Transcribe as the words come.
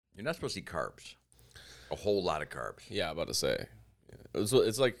You're not supposed to eat carbs. A whole lot of carbs. Yeah, I'm about to say.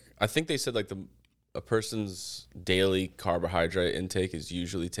 It's like, I think they said like a person's daily carbohydrate intake is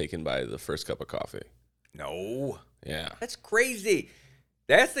usually taken by the first cup of coffee. No. Yeah. That's crazy.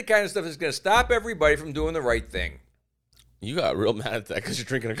 That's the kind of stuff that's going to stop everybody from doing the right thing. You got real mad at that because you're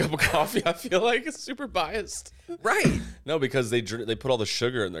drinking a cup of coffee. I feel like it's super biased. Right. No, because they put all the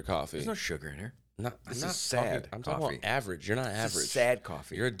sugar in their coffee. There's no sugar in here. This is sad I'm talking coffee. about average. You're not This average. is sad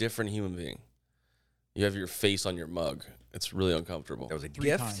coffee. You're a different human being. You have your face on your mug. It's really uncomfortable. That was a 3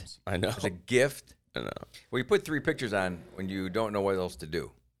 gift. times. I know. It was a gift. I know. Well, you put 3 pictures on when you don't know what else to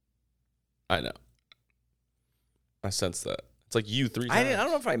do. I know. I sense that. It's like you 3 times. I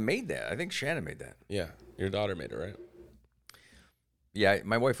don't know if I made that. I think Shannon made that. Yeah. Your daughter made it, right? Yeah,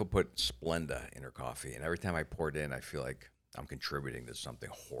 my wife will put Splenda in her coffee, and every time I pour it in, I feel like I'm contributing to something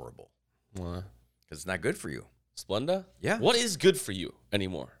horrible. What? Because it's not good for you. Splenda? Yeah. What is good for you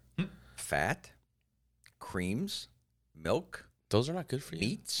anymore? Fat, creams, milk, Those are not good for you.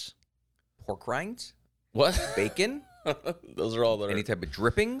 meats, pork rinds, What? bacon, Those are all that are. any type of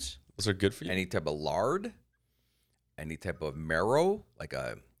drippings, Those are good for you. any type of lard, any type of marrow, like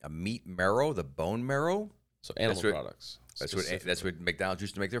a meat marrow, the bone marrow. So animal That's what- products. That's what McDonald's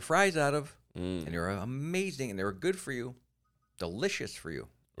used to make their fries out of. Mm, And they're amazing, and they were good for you. Delicious for you.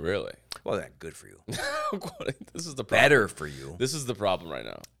 really? Well, they're not good for you. This is the problem. Better for you. This is the problem right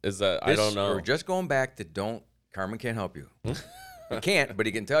now. Is that I don't know. We're just going back to Carmen can't help you. He can't, but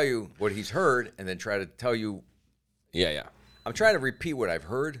he can tell you what he's heard and then try to tell you. Yeah. I'm trying to repeat what I've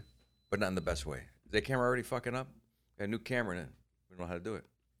heard, but not in the best way. Is that camera already fucking up? Got a new camera in it. We don't know how to do it.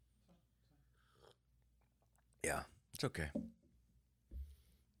 Yeah, it's okay.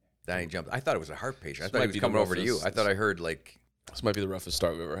 Danny jumped. I thought it was a heart patient. I This thought might he was be the coming over to you. roughest- I thought I heard like. This might be the roughest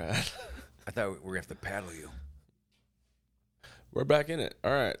start we've ever had. I thought we were gonna have to paddle you. We're back in it.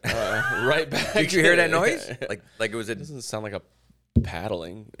 All right. Right back. Did you hear that in noise? it. Like it was a. It doesn't sound like a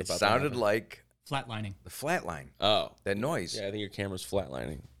paddling. It about to sounded happen. like Flatlining. the flat line. Oh. That noise. Yeah, I think your camera's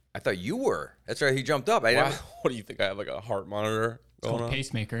flatlining. I thought you were. That's right. He jumped up. Wow. What do you think? I have like a heart monitor It's going called on?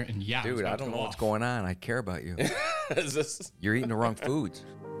 pacemaker, and yeah, Dude, I don't know what's going on. I care about you. Is this? You're eating the wrong foods.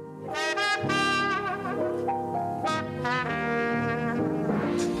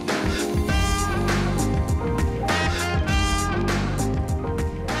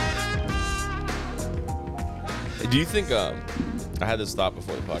 Do you think I had this thought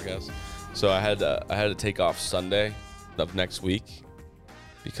before the podcast? So I had to take off Sunday of next week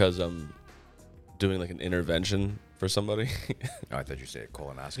because I'm doing like an intervention for somebody. No, I thought you said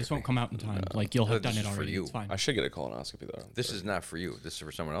colonoscopy. This won't come out in time. Like you'll have This done is it for already. you. It's fine. I should get a colonoscopy though. This is not for you. This is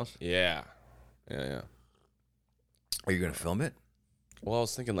for someone else. Yeah. Are you going to film it? Well, I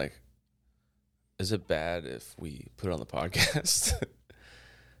was thinking like, is it bad if we put it on the podcast?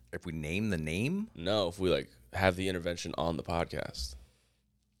 If we name the name? No, if we like have the intervention on the podcast.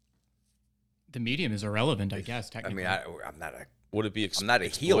 The medium is irrelevant, I guess. I Technically, mean, I'm not a. Would it be? I'm not a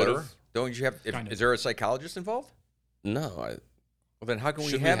healer. exploitive? Don't you have? Kind of. Is there a psychologist involved? No. Well, then how can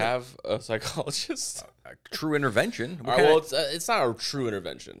Should we have a psychologist? a true intervention? What All right, kind well, of- it's not a true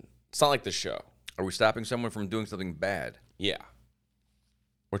intervention. It's not like the show. are we stopping someone from doing something bad? Yeah.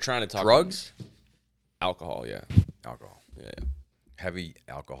 We're trying to talk Drugs? alcohol. Yeah. Alcohol. Yeah. Heavy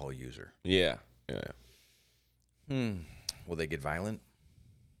alcohol user. Yeah. Will they get violent?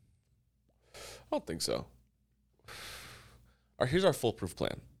 I don't think so. All right, here's our foolproof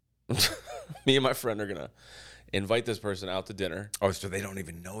plan. Me and my friend are gonna invite this person out to dinner. Oh, so they don't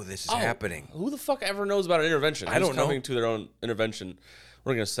even know this is Oh, happening. Who the fuck ever knows about an intervention? I don't Who's know. coming to their own intervention.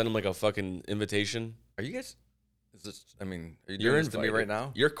 We're gonna send them like a fucking invitation. Are you guys? Is this? I mean, are you You're doing this to me invited. right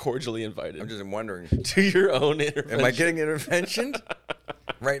now? You're cordially invited. I'm just wondering. to your own intervention. Am I getting intervention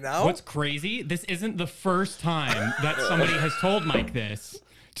right now? what's crazy? This isn't the first time that somebody has told Mike this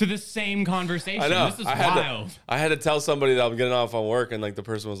to the same conversation. I know. This is I had wild. I had to tell somebody that I'm getting off on work, and like the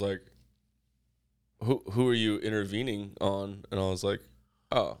person was like, "Who are you intervening on?" And I was like,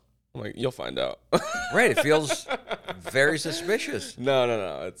 "Oh, I'm like, you'll find out." Right. It feels very suspicious.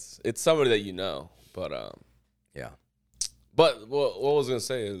 No. It's somebody that you know, but Yeah. But what I was gonna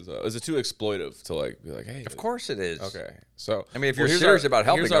say is it too exploitive to like be like, hey, Of course it is. okay. So I mean, if you're here's serious about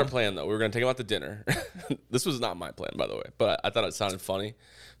helping here's our them- plan though. We were gonna take him out to dinner. This was not my plan, by the way, but I thought it sounded funny,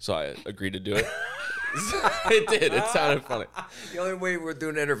 so I agreed to do it. It did. It sounded funny. The only way we're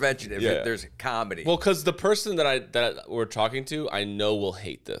doing intervention if Yeah. there's comedy. Well, because the person that we're talking to, I know will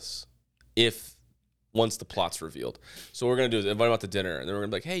hate this if once the plot's revealed. So what we're gonna do is invite him out to dinner, and then we're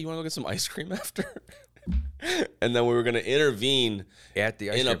gonna be like, hey, you want to go get some ice cream after? and then we were gonna intervene At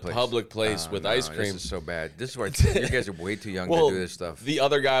the ice in a cream place. public place with ice cream. This is so bad. This is why you guys are way too young Well, to do this stuff. the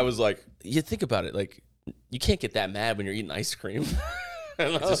other guy was like, "You think about it, like you can't get that mad when you're eating ice cream."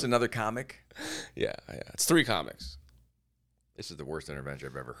 Is this another comic? Yeah, it's 3 comics. This is the worst intervention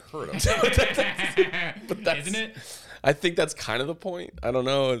I've ever heard of. Isn't it? I think that's kind of the point. I don't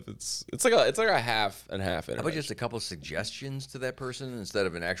know. It's like a half and half. How about just a couple suggestions to that person instead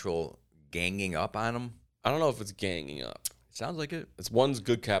of an actual ganging up on them? I don't know if it's ganging up. Sounds like it. It's one's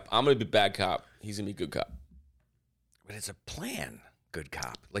good cop. I'm gonna be bad cop. He's gonna be good cop. But it's a plan, good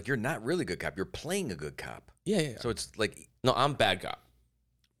cop. Like, you're not really good cop. You're playing a good cop. Yeah. So it's like, No, I'm bad cop.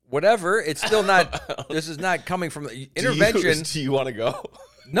 whatever. It's still not, this is not coming from intervention. Do you want to go?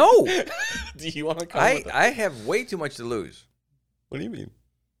 No. Do you want to come with us? I have way too much to lose. What do you mean?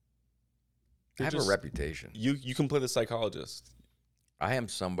 I have a reputation. You can play the psychologist. I am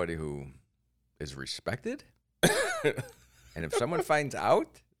somebody who is respected. And if someone finds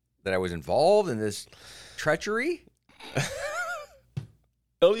out that I was involved in this treachery,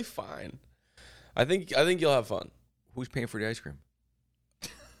 It'll be fine. I think you'll have fun. who's paying for the ice cream?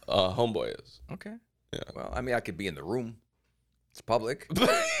 Homeboy is. Okay. Yeah. Well, I mean, I could be in the room. It's public.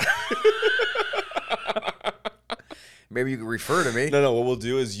 Maybe you could refer to me. No. What we'll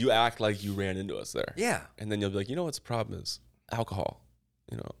do is you act like you ran into us there. Yeah. And then you'll be like, you know what's the problem is? Alcohol.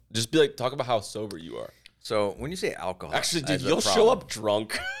 You know, just be like, talk about how sober you are. So when you say alcohol, Actually, dude, as a you'll show problem- up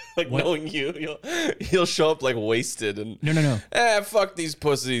drunk. Like, What? knowing you'll show up like wasted and No. fuck these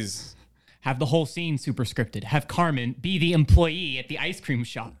pussies. Have the whole scene super scripted. Have Carmen be the employee at the ice cream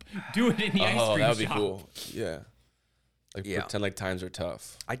shop. Do it in the ice Oh, cream that would be shop. cool. Yeah. Like Yeah. pretend like times are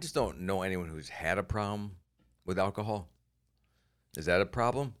tough. I just don't know anyone who's had a problem with alcohol. Is that a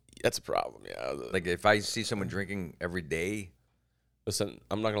problem? That's a problem, yeah. Like, if I see someone drinking every day, Listen,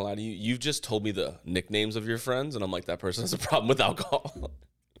 I'm not gonna lie to you. You've just told me the nicknames of your friends, and I'm like, that person has a problem with alcohol.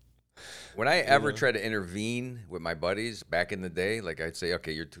 when I ever try to intervene with my buddies back in the day, like, I'd say,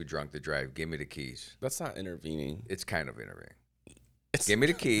 okay, you're too drunk to drive. Give me the keys. That's not intervening. It's kind of intervening. Give me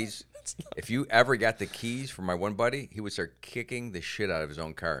the keys. If you ever got the keys from my one buddy, he would start kicking the shit out of his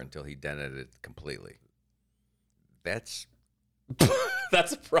own car until he dented it completely. That's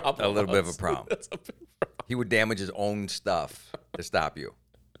That's a problem. a little bit of a problem. That's a big problem. He would damage his own stuff to stop you.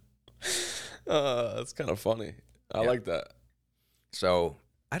 That's kind of funny. I like that. So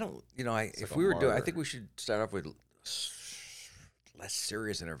I don't, if like we a were doing, I martyr. think we should start off with less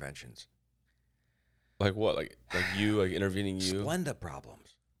serious interventions. Like what? Like you, like intervening you? Splenda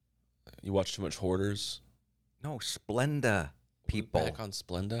problems. You watch too much Hoarders? No, Splenda people. Back on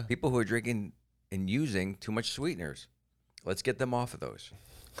Splenda? People who are drinking and using too much sweeteners. Let's get them off of those.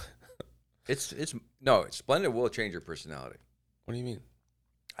 Splenda will change your personality. What do you mean?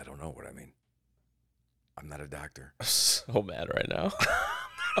 I don't know what I mean. I'm not a doctor. I'm so mad right now.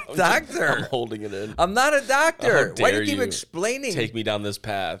 Doctor! I'm holding it in. I'm not a doctor. How Why do dare you keep you explaining Take me down this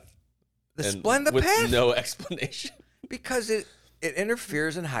path. the and Splenda with path? no explanation. Because it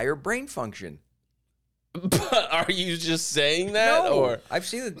interferes in higher brain function. But are you just saying that, No, or I've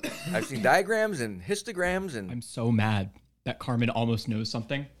seen diagrams and histograms and I'm so mad that Carmen almost knows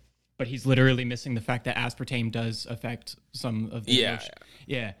something, but he's literally missing the fact that aspartame does affect some of the Yeah, emotion.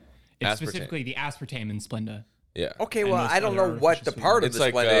 Yeah. It's Aspartame. specifically the aspartame in Splenda. yeah? okay. and Well, most I don't other know what artificial the part of It's the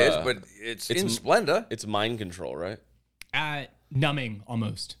like, Splenda is, but it's in it's- Splenda. It's mind control, right? Numbing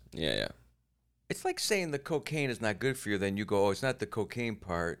almost. Yeah. It's like saying the cocaine is not good for you. Then you go, oh, it's not the cocaine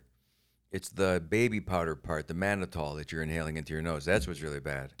part. It's the baby powder part, the mannitol that you're inhaling into your nose. That's what's really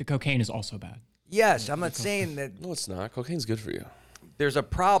bad. The cocaine is also bad. Yes, I'm not saying that No, it's not. Cocaine's good for you. there's a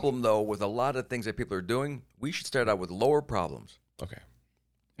problem, though, with a lot of things that people are doing. We should start out with lower problems. Okay.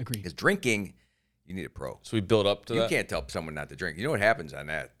 Agreed. Because drinking, you need a pro. So we build up to You that. can't tell someone not to drink. You know what happens on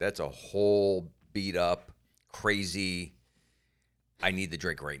that? That's a whole beat up, crazy, I need the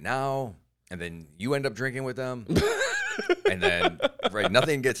drink right now. And then you end up drinking with them. And then,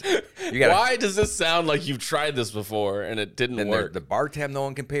 nothing gets, you got Why does this sound like you've tried this before and it didn't Then work? the bar tab no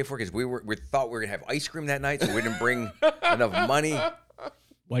one can pay for because we thought we were gonna have ice cream that night, so we didn't bring enough money.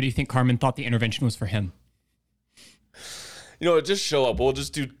 Why do you think Carmen thought the intervention was for him? You know what? Just show up. We'll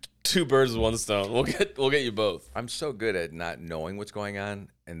just do 2 birds with 1 stone. We'll get you both. I'm so good at not knowing what's going on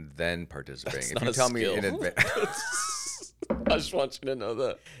and then participating. That's If not you a tell me skill. in advance, I just want you to know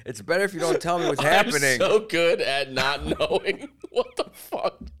that. it's better if you don't tell me what's I'm happening. so good at not knowing. What the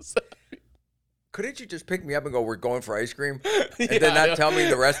fuck does that mean? Couldn't you just pick me up and go, "We're going for ice cream," and Yeah, then I not know. tell me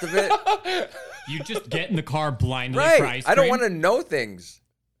the rest of it? You just get in the car blindly for Right? ice I don't cream? want to know things.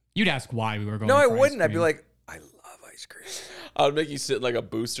 You'd ask why we were going No, I for ice wouldn't. I'd be cream. like, "I love ice cream." I would make you sit in like a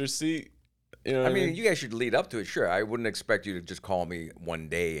booster seat You know what I mean, you guys should lead up to it. Sure, I wouldn't expect you to just call me one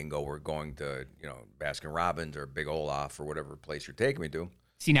day and go, "We're going to, Baskin Robbins or Big Olaf or whatever place you're taking me to."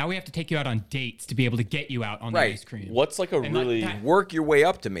 See, now we have to take you out on dates to be able to get you out on the Right. ice cream. What's like a And like really that- Work your way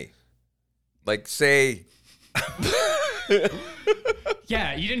up to me, like say,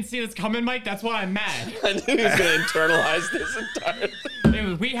 Yeah, you didn't see this coming, Mike? That's why I'm mad. I knew he was gonna internalize this entire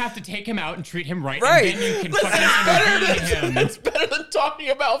thing. We have to take him out and treat him right. Right. And then you can fucking interview him. It's better than talking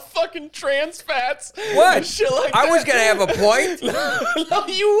about fucking trans fats. what? And shit like I that. was gonna have a point. No,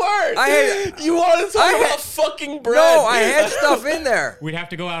 you weren't. I You wanted to talk I had- about fucking bread. No, I had stuff in there We'd have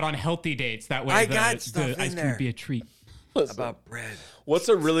to go out on healthy dates. That way I the, got stuff the in ice cream there. would be a treat. about bread. What's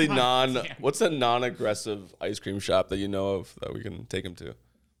a really God damn. what's a non-aggressive ice cream shop that you know of that we can take him to?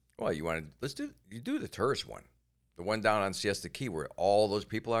 Well, you do the tourist one, the one down on Siesta Key where all those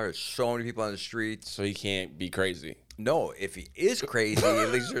people are. There's so many people on the streets. So he can't be crazy. No, if he is crazy, at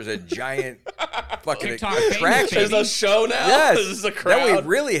least there's a giant fucking TikTok famous, attraction. baby. There's a show now. Yes, This is a then crowd. we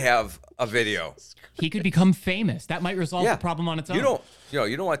really have a video. He could become famous. That might resolve Yeah, the problem on its own. You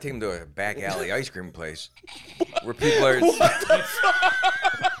don't want to take him to a back alley ice cream place where people are.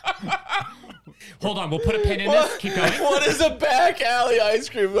 Hold on, we'll put a pin in this. Keep going. What is a back alley ice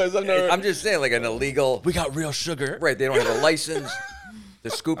cream place? I've never. I'm just saying, like an illegal. we got real sugar. Right, they don't have a license to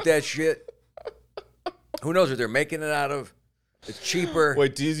scoop that shit. Who knows what they're making it out of? It's cheaper.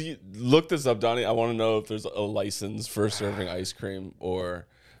 Wait, do you look this up, Donnie? I want to know if there's a license for serving ice cream or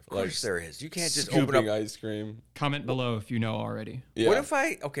Of course there is. You can't just scooping open up. ice cream. Comment below if you know already Yeah. What if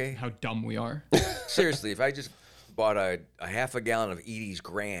okay, how dumb we are. seriously, if I just bought a half a gallon of Edie's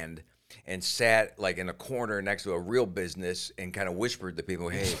Grand and sat like in a corner next to a real business and kind of whispered to people,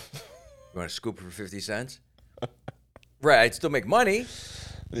 "Hey, you want to scoop for 50 cents?" Right, I'd still make money,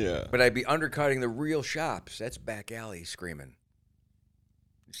 Yeah. but I'd be undercutting the real shops. That's back alley screaming.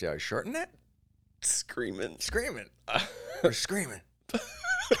 You see how I shorten that? Screaming. Screaming. We're screaming.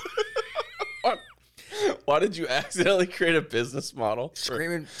 Why did you accidentally create a business model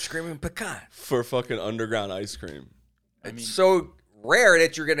Screaming pecan. for fucking underground ice cream? It's so rare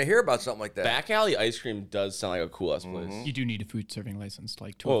that you're going to hear about something like that. Back alley ice cream does sound like a cool ass place. You do need a food serving license,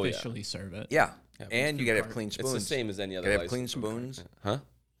 like to Oh, yeah. officially serve it. Yeah. but And you got to have clean It's spoons. the same as any other You got to have clean license. spoons. Huh?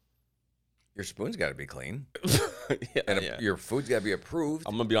 Your spoons got to be clean. Yeah, And yeah. your food's got to be approved.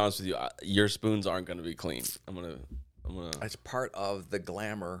 I'm gonna be honest with you. Your spoons aren't gonna be clean. I'm gonna. That's part of the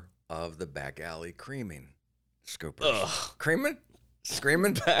glamour of the back alley creaming. Scoopers. Ugh. Creaming?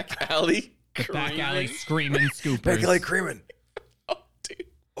 Screaming? Back alley. The back alley creaming? screaming scoopers. Back alley creaming. Oh, dude.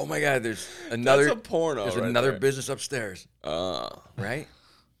 Oh my God, there's another That's a porno. there's right another there. business upstairs, Uh, right?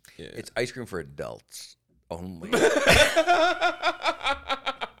 yeah. It's ice cream for adults only.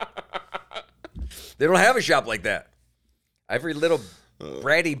 They don't have a shop like that. Every little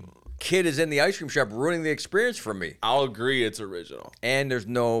bratty kid is in the ice cream shop ruining the experience for me. I'll agree. It's original. And there's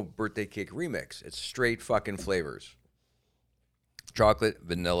no birthday cake remix. It's straight fucking flavors. Chocolate,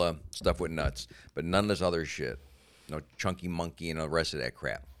 vanilla, stuff with nuts. But none of this other shit. No chunky monkey and the rest of that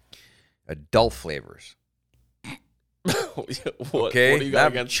crap. Adult flavors. what, Okay? What do you got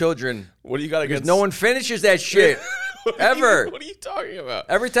Not against? children. What do you got Because against? no one finishes that shit. Ever. What are you talking about?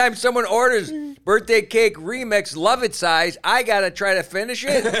 Every time someone orders birthday cake remix, love it size, I gotta try to finish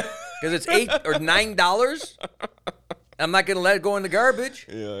it because it's $8 or $9. I'm not gonna let it go in the garbage.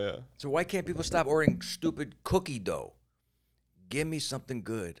 Yeah. So why can't people stop ordering stupid cookie dough? Give me something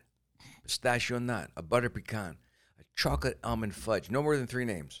good: pistachio nut, a butter pecan, a chocolate almond fudge. No more than 3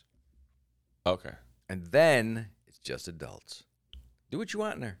 names, Okay. and then it's just adults. Do what you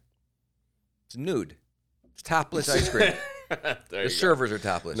want in there. It's nude. It's topless ice cream. There The you servers are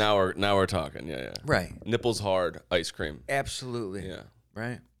topless. go. Now we're talking. Yeah. Right. Nipples hard ice cream. Absolutely. Yeah.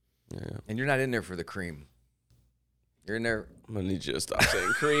 Right. Yeah. And you're not in there for the cream. You're in there. I'm gonna need you to stop saying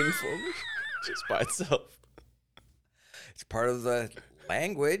cream for me, just by itself. It's part of the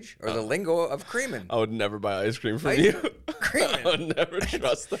language or the lingo of creaming. I would never buy ice cream from Ice- you. creaming. I would never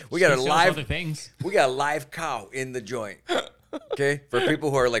trust them. We got She a sells live. other things. We got a live cow in the joint. Okay, for people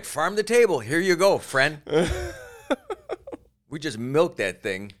who are like farm to table. Here you go, friend. We just milked that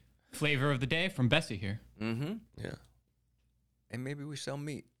thing, Flavor of the day from Bessie here. Yeah. and maybe we sell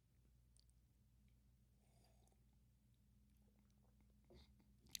meat.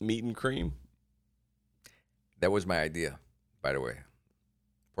 Meat and cream. That was my idea, by the way.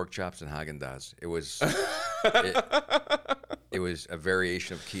 Pork chops and Haagen-Dazs. It was. It was a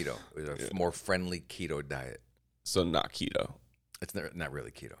variation of keto. It was a more friendly keto diet. So not keto. It's not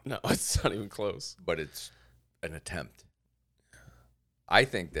really keto, No, it's not even close. but it's an attempt. I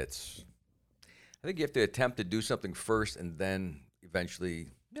think you have to attempt to do something first, and then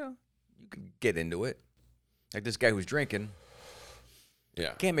eventually, you could get into it. Like this guy who's drinking,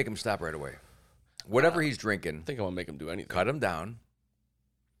 Yeah. can't make him stop right away. Whatever he's drinking, I think I want to make him do anything. cut him down.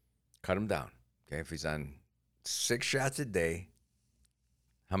 Cut him down. Okay, if he's on 6 shots a day,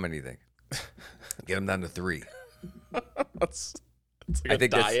 how many do you think? Get him down to 3. It's like I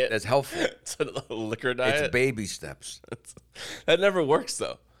think that's helpful. It's a liquor diet. It's baby steps. That never works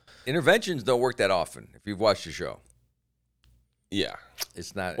though. Interventions don't work that often. If you've watched the show, Yeah.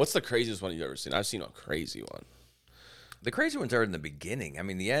 it's not. What's the craziest one you've ever seen? I've seen a crazy one. The crazy ones are in the beginning. I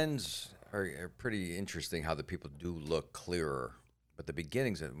mean, the ends are pretty interesting. How the people do look clearer, but the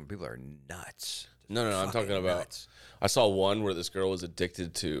beginnings when people are nuts. No. I'm talking about. Nuts. I saw one where this girl was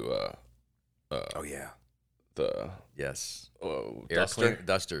addicted to Oh yeah. the Yes. duster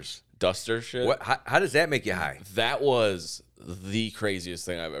Dusters. duster shit. What? How does that make you high? That was the craziest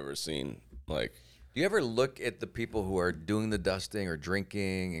thing I've ever seen. Like, Do you ever look at the people who are doing the dusting or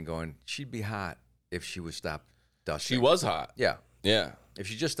drinking and going, she'd be hot if she would stop dusting? she was hot. Yeah. Yeah. If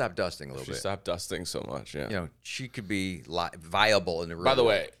she just stopped dusting a little She bit. stopped dusting so much. Yeah. You know, she could be viable in the real By the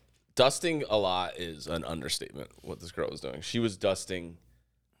world. way, dusting a lot is an understatement. What this girl was doing, she was dusting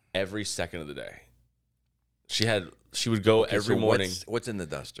every second of the day. She would go Okay, every so morning. What's in the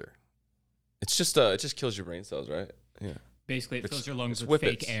duster? It's just it just kills your brain cells, right? Yeah, Basically, it fills your lungs it's with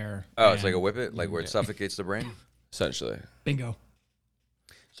whippets. fake air. Oh, it's like a and- whippet, like where it suffocates the brain. essentially. Bingo.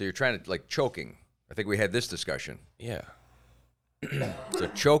 So you're trying to like choking. I think we had this discussion. Yeah. So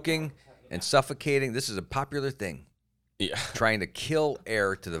choking and suffocating. This is a popular thing. Yeah. Trying to kill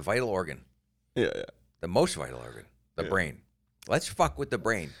air to the vital organ, Yeah. the most vital organ, the brain. Let's fuck with the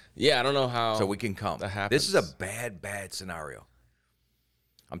brain Yeah. I don't know how. so we can come. that This is a happens. bad scenario.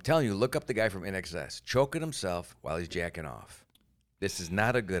 I'm telling you, look up the guy from NXS choking himself while he's jacking off. This is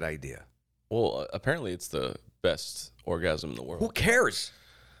not a good idea. Well, apparently it's the best orgasm in the Who world. cares?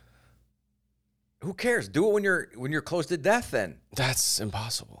 Who cares? Do it when you're close to death. Then That's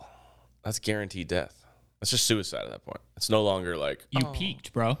impossible. That's guaranteed death. That's just suicide at that point. It's no longer like You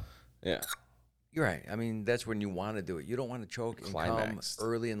peaked, bro. yeah. you're right. I mean, that's when you want to do it. You don't want to choke and come Climaxed.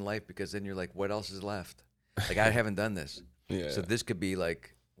 early in life because then you're like, what else is left? Like I haven't done this. Yeah. So this could be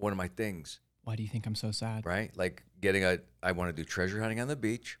like one of my things, Why do you think I'm so sad? right? Like I want to do treasure hunting on the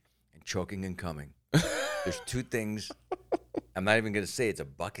beach and choking and coming. There's 2 things. I'm not even going to say it's a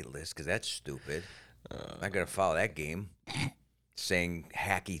bucket list because that's stupid. I'm not going to follow that game. Saying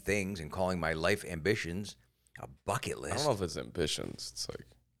hacky things and calling my life ambitions a bucket I list. don't know if it's ambitions. It's like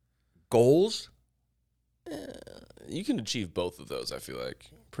Goals? you can achieve both of those. I feel like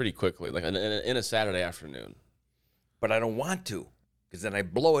pretty quickly, like in a Saturday afternoon. But I don't want to because then I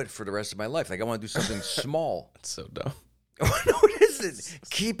blow it for the rest of my life. Like I want to do something small. It's so dumb. What is it?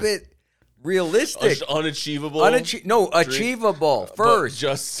 Keep it realistic. Unachievable. Achievable but first.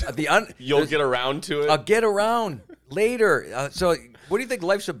 just you'll there's- get around to it. I'll get around later. So, what do you think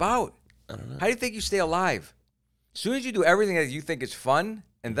life's about? I don't know. How do you think you stay alive? As soon as you do everything that you think is fun,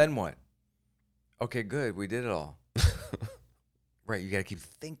 and then what? Okay, good. We did it all. Right. You got to keep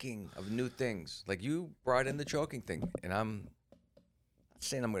thinking of new things. Like you brought in the choking thing, and I'm not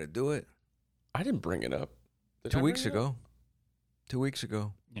saying I'm going to do it. I didn't bring it up. Did 2 I weeks bring it up? ago. 2 weeks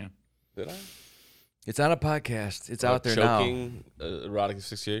ago. Yeah. Did I? It's on a podcast. It's out there now. Choking, erotic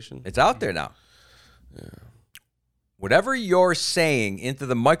asphyxiation. It's out there now. Whatever you're saying into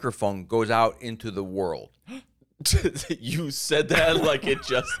the microphone goes out into the world. You said that like it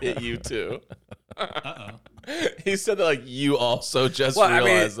just hit you too. Uh-oh. He said that like you also just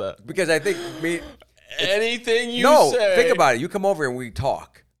realized that. Because I think Anything you no, say. think about it. You come over and we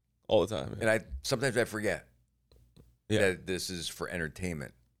talk, all the time. and I sometimes I forget Yeah. that this is for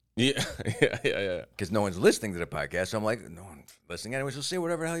entertainment Yeah, yeah. because no one's listening to the podcast. So I'm like, no one's listening anyway. So say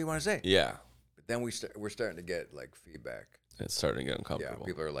whatever the hell you want to say. Yeah. But then we're starting to get like feedback. It's starting to get Yeah, uncomfortable.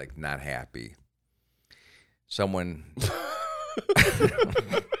 people are like not happy. Someone.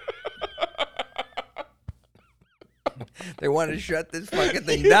 They want to shut this fucking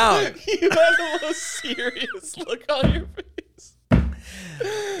thing down. You had the most serious look on your face.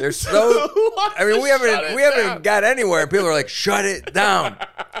 They're so. I mean, we Shut haven't down. got anywhere. People are like, shut it down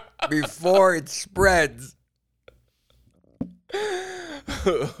before it spreads.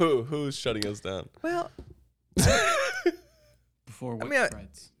 Who's shutting us down? Well, Before what mean,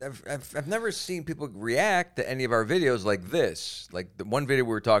 spreads. I've never seen people react to any of our videos like this. Like the one video we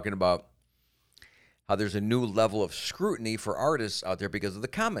were talking about, how there's a new level of scrutiny for artists out there because of the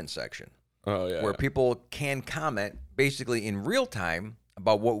comment section, Oh yeah. where people can comment basically in real time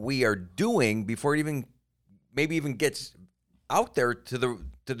about what we are doing before it even gets out there to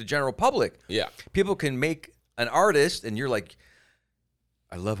the general public. Yeah. People can make an artist, and you're like,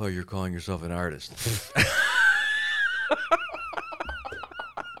 I love how you're calling yourself an artist.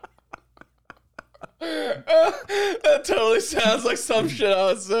 That totally sounds like some shit I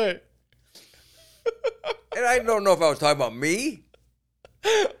would say. And I don't know if I was talking about me.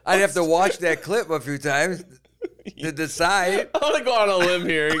 I'd have to watch that clip a few times to decide I'm gonna go on a limb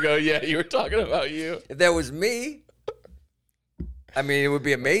here and go, yeah, you were talking about you. if that was me. I mean, it would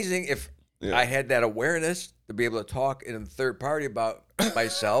be amazing if I had that awareness to be able to talk in a third party about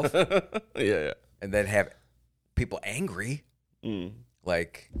myself Yeah. and then have people angry.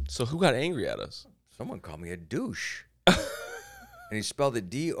 Like, So who got angry at us? someone called me a douche. And he spelled it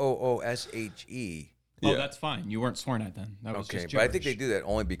Dooshe. Oh, Yeah. that's fine. You weren't sworn at then. That was Okay, just but I think they gibberish. do that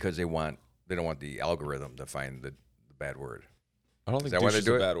only because they don't want the algorithm to find the bad word. I don't think that why douche they is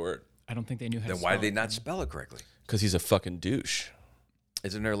do a it? bad word. I don't think they knew how to Then why did spell they it. not spell it correctly? Because he's a fucking douche.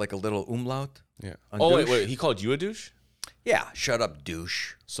 Isn't there like a little umlaut? Yeah. On Oh, douche? wait. He called you a douche? Yeah, shut up,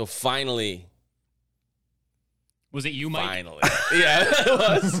 douche. So finally. Was it you, Mike? Finally. Yeah, it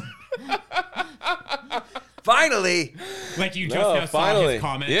was. Finally, Like you just now saw his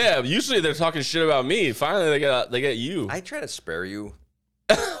comment? Yeah, usually they're talking shit about me. Finally, they get you. I try to spare you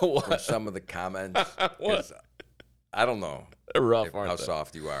What? from some of the comments. What? 'Cause I don't know Rough, aren't how they?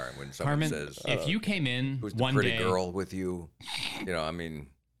 soft you are when someone Carmen, says, if you came in "Who's the one pretty day, girl with you?" You know, I mean,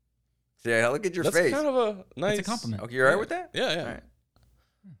 yeah, look at your That's face. kind of a nice. it's a compliment. Okay, you all right with that? Yeah, yeah. All right.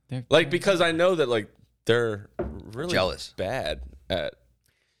 They're- Like because I know that like they're really Jealous. bad at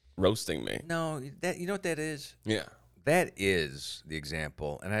roasting me. No, that you know what that is. Yeah. That is the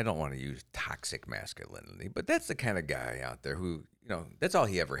example, and I don't want to use toxic masculinity, but that's the kind of guy out there who, you know, that's all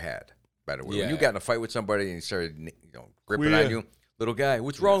he ever had. By the way, when you Yeah. got in a fight with somebody and he started, gripping Queer. on you, little guy,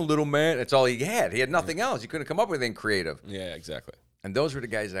 what's wrong, little man? That's all he had. He had nothing else. He couldn't come up with anything creative. Yeah, exactly. And those were the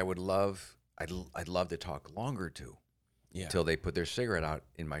guys that I would love. I'd love to talk longer to Yeah. until they put their cigarette out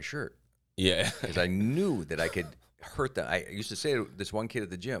in my shirt Yeah. because I knew that I could hurt them. I used to say to this one kid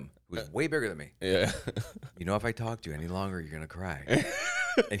at the gym who was way bigger than me, Yeah. you know, if I talk to you any longer, you're going to cry.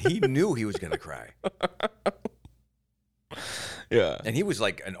 And he knew he was going to cry. Yeah. And he was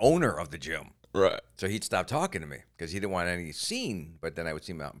like an owner of the gym. Right. So he'd stop talking to me because he didn't want any scene, but then I would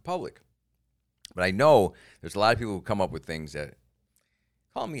see him out in public. But I know there's a lot of people who come up with things that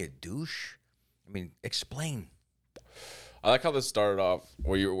call me a douche. I mean, explain. I like how this started off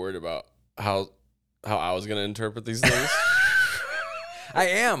where you were worried about how I was gonna interpret these things. I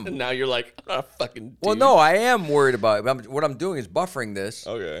And am. now you're like, I'm not a fucking dude. Well, no, I am worried about it. What I'm doing is buffering this,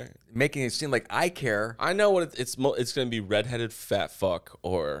 Okay. making it seem like I care. I know what it's gonna be redheaded fat fuck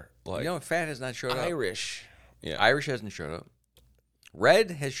or like You know, fat has not showed up. Irish. Yeah. Irish hasn't showed up.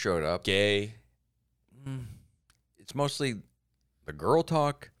 Red has showed up. Gay. It's mostly the girl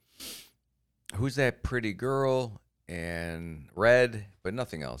talk. Who's that pretty girl? And red, but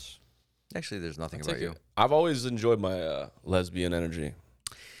nothing else. Actually, there's nothing about you. I've always enjoyed my lesbian energy.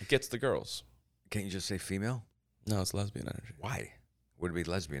 It gets the girls. Can't you just say female? No, it's lesbian energy. Why would it be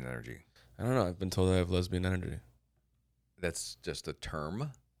lesbian energy? I don't know. I've been told I have lesbian energy. That's just a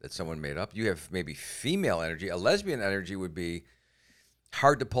term that someone made up. You have maybe female energy. A lesbian energy would be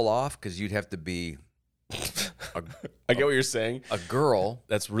hard to pull off because you'd have to be I get what you're saying. a girl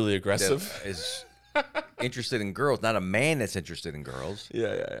That's really that aggressive. is interested in girls, not a man that's interested in girls.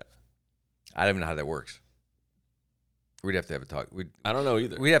 Yeah. I don't even know how that works. We'd have to have a talk. I don't know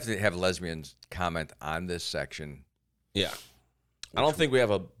either. We'd have to have lesbians comment on this section. Yeah. I don't think we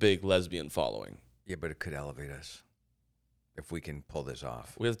have a big lesbian following. Yeah, but it could elevate us if we can pull this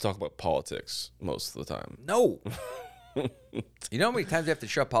off. We have to talk about politics most of the time. No. You know how many times you have to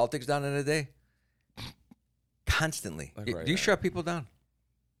shut politics down in a day? Constantly. Like Do right you now. shut people down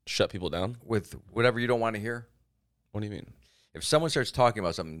Shut people down? with whatever you don't want to hear? What do you mean? If someone starts talking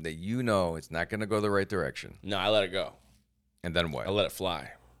about something that you know it's not going to go the right direction, No, I let it go. and then I what? let it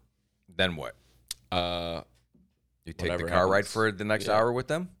fly. Then what? Uh, You take the Whatever car ride happens. for the next Yeah. hour with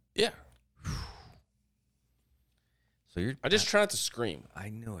them? yeah. So you're. I just try not to scream. I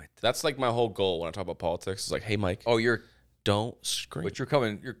knew it. That's like my whole goal when I talk about politics. It's like, hey, Mike, Oh, you're. don't scream. But you're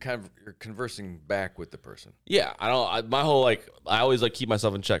conversing back with the person. Yeah, my whole I always keep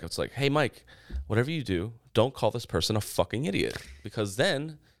myself in check. It's like, hey, Mike, whatever you do, don't call this person a fucking idiot because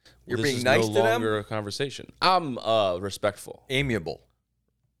then You're this being is nice no to them? longer a conversation. I'm respectful. Amiable.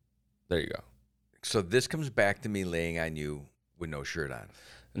 There you go. So this comes back to me laying on you with no shirt on.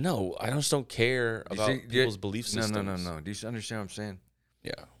 No, I just don't care You about see- people's belief systems. No. Do you understand what I'm saying?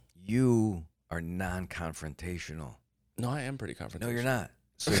 Yeah. You are non-confrontational. No, I am pretty confrontational. No, you're not.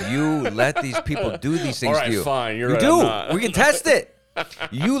 So you let these people do these things All right, to you. fine. You're You right. do. I'm not. We can test it.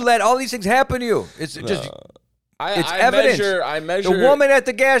 You let all these things happen to you. It's just It's evidence. I measure. The woman at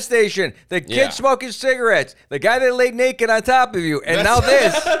the gas station, the kid Yeah. smoking cigarettes, the guy that laid naked on top of you, and now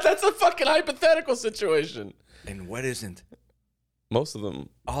this. That's a fucking hypothetical situation. And what isn't? Most of them.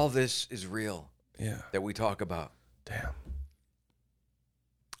 All this is real Yeah. that we talk about. Damn.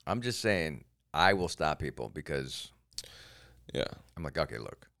 I'm just saying, I will stop people because Yeah. I'm like, okay,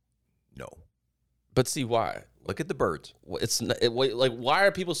 look, no. But see why? Look at the birds. Like, why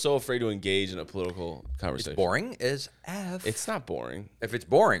are people so afraid to engage in a political It's conversation? boring as F. It's not boring. If it's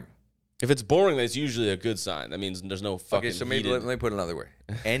boring. If it's boring, that's usually a good sign. That means there's no fucking. Okay, so maybe let me put it another way.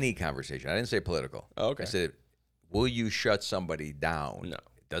 Any conversation. I didn't say political. Oh, okay. I said, will you shut somebody down? No.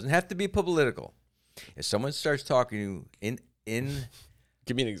 It doesn't have to be political. If someone starts talking to you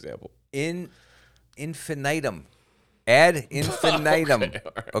Give me an example. in infinitum, ad infinitum, Okay,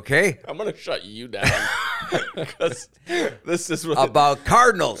 all right. okay? I'm gonna shut you down because this is what. About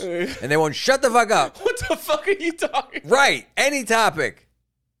Cardinals, and they won't shut the fuck up. What the fuck are you talking? Right, any topic.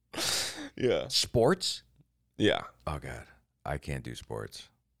 Yeah. Sports? Yeah. Oh, God, I can't do sports.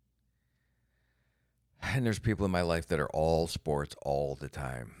 And there's people in my life that are all sports all the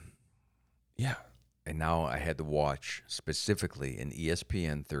time. Yeah. And now I had to watch specifically in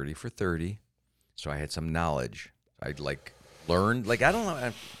ESPN 30 for 30. So I had some knowledge. I'd learned, I don't know.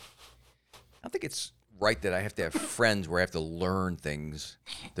 I don't think it's right that I have to have friends where I have to learn things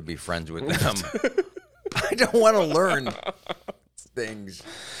to be friends with them. I don't want to learn things.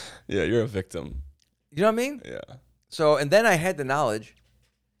 Yeah. You're a victim. You know what I mean? Yeah. So, and then I had the knowledge,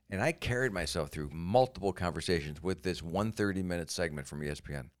 and I carried myself through multiple conversations with this 130-minute segment from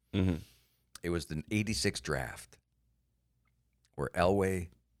ESPN. Mm-hmm. It was the 86 draft where Elway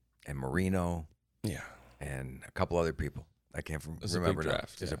and Marino Yeah. and a couple other people. I can't was a big remember now.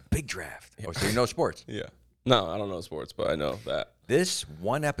 draft, It's yeah. a big draft. Oh, so you know sports. Yeah. No, I don't know sports, but I know that. This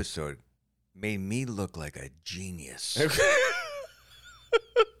one episode made me look like a genius.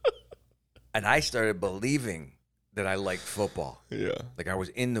 And I started believing that I liked football. Yeah. Like I was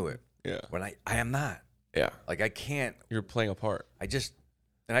into it. Yeah. When I am not. Yeah. Like I can't. You're playing a part.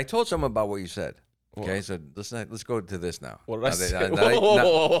 And I told someone about what you said. Okay, What? so let's go to this now. What did I Now say? that-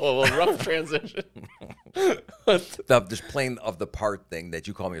 Whoa, rough transition. Just playing of the part thing that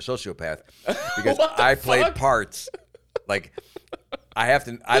you call me a sociopath because What the I played fuck? parts. Like I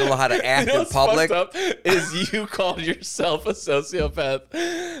don't know how to act You know in what's public. fucked up is you called yourself a sociopath.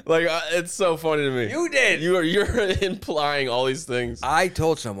 Like it's so funny to me. You did. You're implying all these things. I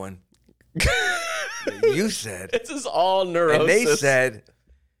told someone. You said, This is all neurosis. and they said,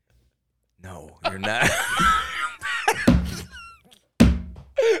 "No, you're not."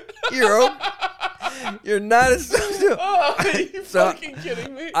 You're not a sociopath. Oh, are you So, fucking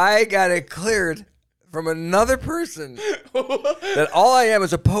kidding me? I got it cleared from another person that all I am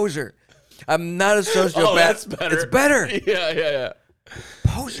is a poser. I'm not a sociopath. Oh, that's better. It's better. Yeah.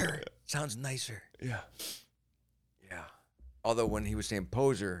 Poser sounds nicer. Yeah. Yeah. Although when he was saying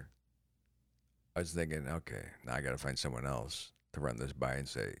poser, I was thinking, okay, now I got to find someone else to run this by and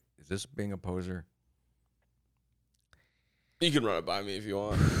say, is this being a poser? You can run it by me if you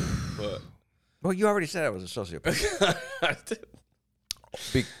want, but Well, you already said I was a sociopath.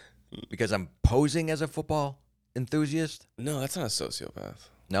 Because I'm posing as a football enthusiast? no, that's not a sociopath.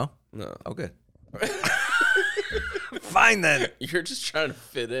 No? No, Oh, good. Fine then. you're just trying to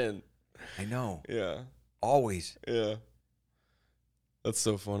fit in. I know. Yeah, Always. yeah. That's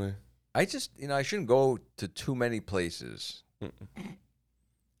so funny. I just, I shouldn't go to too many places. You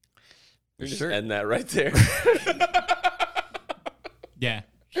There's just certain- end that right there. Yeah.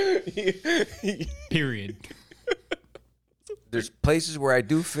 Period. There's places where I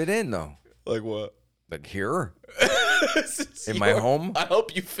do fit in, though. Like what? Like here. This is In my home? I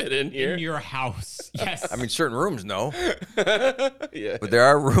hope you fit in here. In your house. Yes. I mean, certain rooms, no. Yeah. But there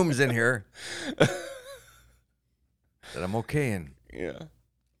are rooms in here that I'm okay in. Yeah.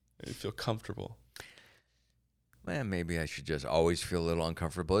 You feel comfortable. Man, maybe I should just always feel a little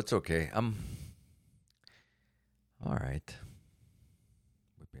uncomfortable. It's okay. I'm all right.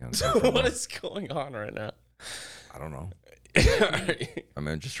 Would be uncomfortable. What is going on right now? I don't know. I mean,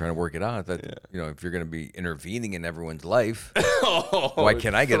 I'm just trying to work it out. That if you're going to be intervening in everyone's life, why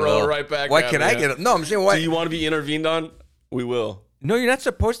can't I get a throw little? it right back? Why at can't me, I huh? get? No, I'm saying why. Do you want to be intervened on? We will. No, you're not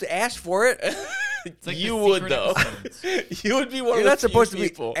supposed to ask for it. It's like You the would secret though. episodes. You would be one You're of the not supposed to few be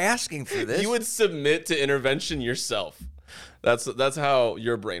people. asking for this. You would submit to intervention yourself. That's how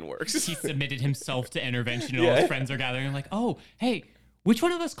your brain works. He submitted himself to intervention, and all Yeah. his friends are gathering. I'm like, oh, hey, which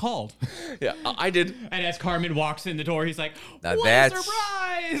one of us called? Yeah, I did. And as Carmen walks in the door, he's like, Now what a that's-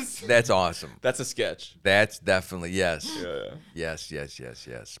 surprise! That's awesome. That's a sketch. That's definitely yes. Yeah. Yes.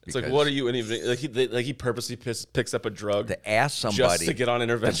 It's like, what are you? And he purposely picks up a drug to ask just somebody to get on to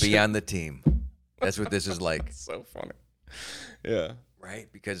intervention. be on the team? That's what this is like, So funny. Yeah. right?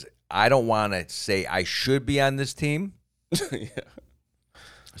 Because I don't want to say I should be on this team. Yeah.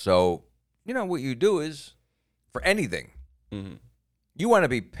 So, what you do is for anything, Mm-hmm. you want to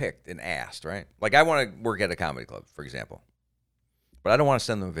be picked and asked, right? Like I want to work at a comedy club, for example, but I don't want to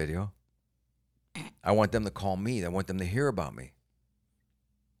send them a video. I want them to call me. I want them to hear about me.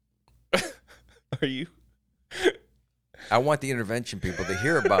 Are you? I want the intervention people to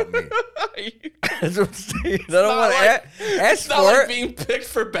hear about me. Are you? That's what I'm saying. I don't want to ask It's not for like it. being picked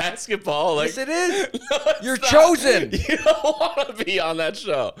for basketball. Like Yes, it is. No, it's You're not. chosen. You don't want to be on that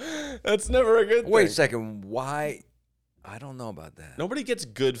show. That's never a good Wait a thing. second. Why? I don't know about that. Nobody gets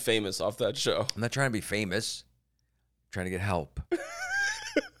good famous off that show. I'm not trying to be famous. I'm trying to get help.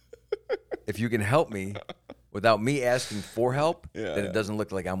 If you can help me without me asking for help, Yeah, then yeah. it doesn't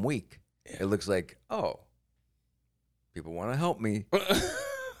look like I'm weak. It looks like, oh, people want to help me.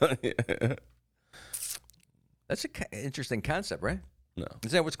 Yeah. That's an interesting concept, right? No.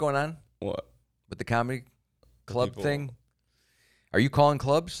 Is that what's going on What? with the comedy club people- thing? Are you calling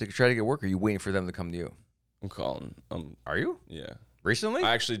clubs to try to get work, or are you waiting for them to come to you? I'm calling. Are you? Yeah. Recently?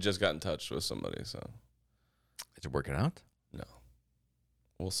 I actually just got in touch with somebody, so Is it working out? no.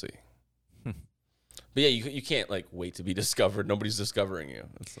 We'll see. But yeah, you can't like wait to be discovered. Nobody's discovering you.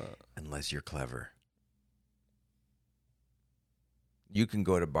 It's not. Unless you're clever. You can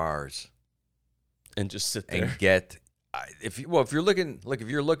go to bars And just sit there. and get if you're looking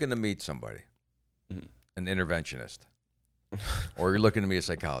to meet somebody, Mhm. an interventionist, or you're looking to meet a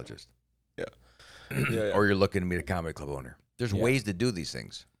psychologist, Yeah. Yeah. or you're looking to meet a comedy club owner. There's Yeah. ways to do these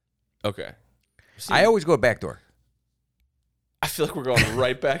things. Okay. See, I always go back door. I feel like we're going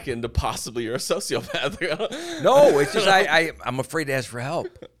right back into possibly you're a sociopath. No, it's just I'm afraid to ask for help.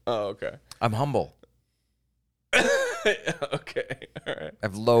 Oh, okay. I'm humble. Okay. All right. I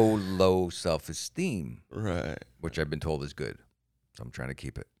have low self-esteem, Right. which I've been told is good. So I'm trying to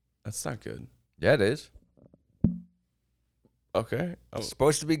keep it. That's not good. Yeah, it is. Okay. Oh, It's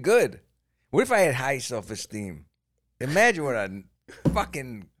supposed to be good. What if I had high self-esteem? Imagine what a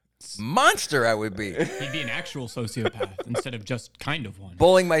fucking monster I would be. He'd be an actual sociopath instead of just kind of one.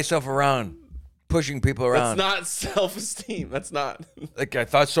 Bullying myself around, pushing people around. that's not self-esteem. That's not. Like I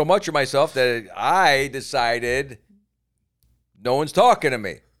thought so much of myself that I decided no one's talking to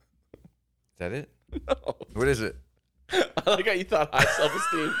me. Is that it? No. What is it? I like how you thought high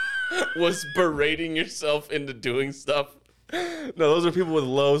self-esteem was berating yourself into doing stuff. No, those are people with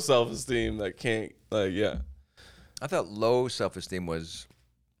low self-esteem that can't, like, yeah. I thought low self-esteem was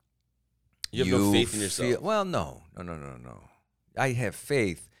You have no faith in yourself. well, no. I have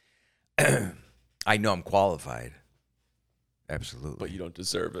faith. I know I'm qualified. Absolutely. But you don't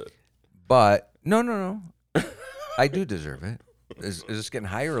deserve it. But no. I do deserve it. Is this getting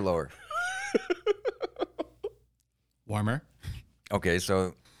higher or lower? Warmer. Okay,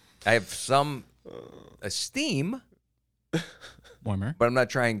 so I have some esteem, Warmer. but I'm not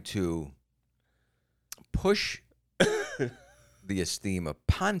trying to push the esteem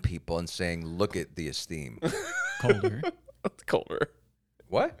upon people and saying, look at the esteem. Colder. Colder.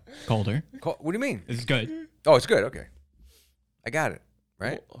 What? Colder. What do you mean? This is good. Oh, it's good. Okay. I got it.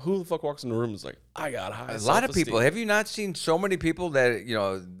 Right? Who the fuck walks in the room and is like, I got high A lot of people. self-esteem? Have you not seen so many people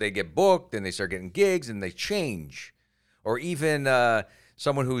that, they get booked and they start getting gigs and they change? Or even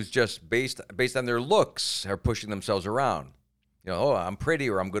someone who's just based on their looks are pushing themselves around. Oh, I'm pretty,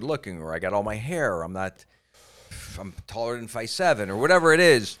 or I'm good looking, or I got all my hair, or I'm taller than 5'7", or whatever it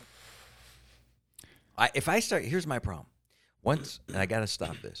is. Here's my problem. Once, and I got to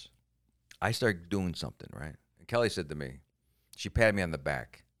stop this. I start doing something, right? And Kelly said to me, she patted me on the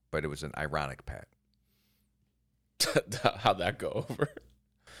back, but it was an ironic pat. How'd that go over?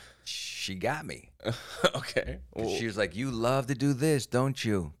 She got me. Okay. She was like, you love to do this, don't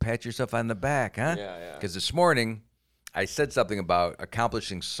you? Pat yourself on the back, huh? Yeah. Because this morning, I said something about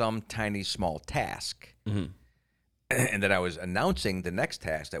accomplishing some tiny, small task. Mhm. And then I was announcing the next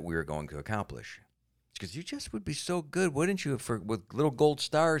task that we were going to accomplish. Because you just would be so good, wouldn't you, with little gold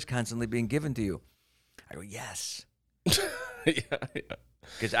stars constantly being given to you? I go, yes. yeah.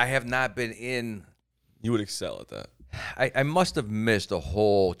 Because I have not been in... You would excel at that. I must have missed a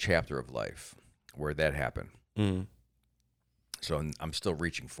whole chapter of life where that happened. Mm. So I'm still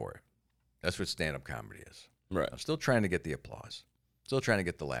reaching for it. That's what stand-up comedy is. Right. I'm still trying to get the applause. Still trying to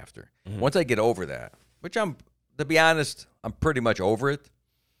get the laughter. Once I get over that, which I'm to be honest, I'm pretty much over it.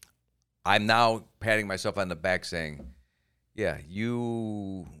 I'm now patting myself on the back saying, yeah,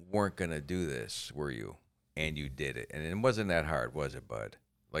 you weren't going to do this, were you? And you did it. And it wasn't that hard, was it, bud?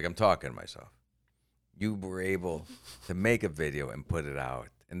 Like, I'm talking to myself. You were able to make a video and put it out.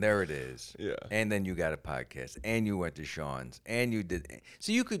 And there it is. Yeah. And then you got a podcast. And you went to Sean's. And you did.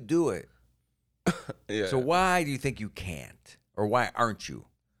 So you could do it. Yeah. So why do you think you can't? Or why aren't you?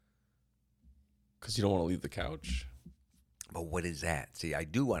 Because you don't want to leave the couch. But what is that? See, I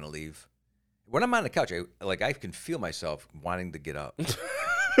do want to leave. When I'm on the couch, I can feel myself wanting to get up.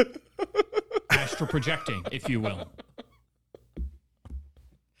 Astral projecting, if you will.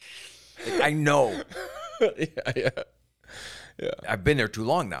 Like, I know. Yeah. I've been there too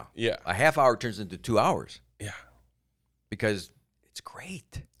long now. Yeah. A half hour turns into 2 hours Yeah. because it's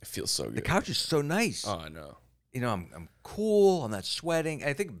great. It feels so good. The couch is so nice. Oh, I know. You know, I'm cool. I'm not sweating.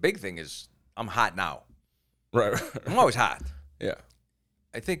 I think the big thing is I'm hot now. Right. I'm always hot. Yeah.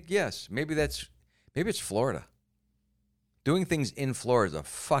 I think, yes, maybe it's Florida. Doing things in Florida is a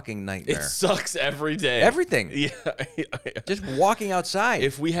fucking nightmare. It sucks every day. Everything. Yeah. Just walking outside.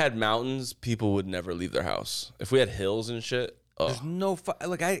 If we had mountains, people would never leave their house. If we had hills and shit, There's no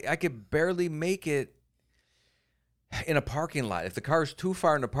like I could barely make it in a parking lot. If the car's too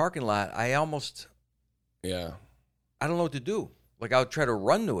far in the parking lot, I don't know what to do. Like I'll try to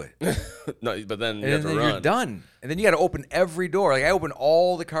run to it, No, but then you and have to then run. you're done. And then you got to open every door. Like I opened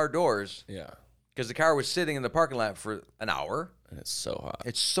all the car doors Yeah, because the car was sitting in the parking lot for an hour. and it's so hot.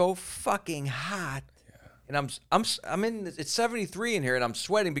 It's so fucking hot, and I'm in. It's 73 in here, and I'm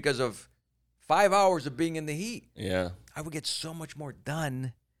sweating because of 5 hours of being in the heat. Yeah, I would get so much more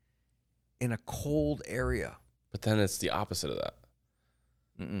done in a cold area. but then it's the opposite of that.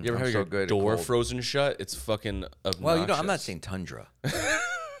 Mm-mm, You ever I'm have so your good at door cold. frozen shut? It's fucking obnoxious. Well, I'm not saying tundra.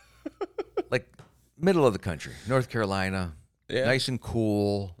 Like middle of the country, North Carolina, Yeah. nice and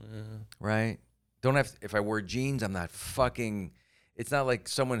cool, right? Don't have. If I wear jeans, I'm not fucking. It's not like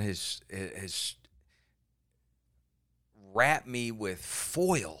someone has wrapped me with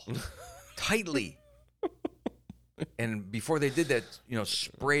foil tightly. And before they did that,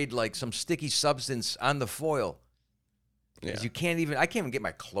 sprayed like some sticky substance on the foil. Yeah. 'Cause I can't even get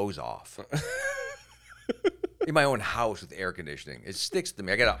my clothes off. In my own house with air conditioning. It sticks to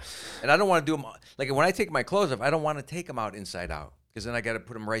me. And I don't want to do them, like when I take my clothes off, I don't want to take them out inside out. Because then I got to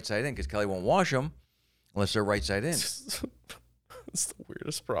put them right side in because Kelly won't wash them unless they're right side in. It's the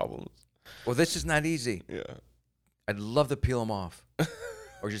weirdest problems. Well, this is not easy. Yeah. I'd love to peel them off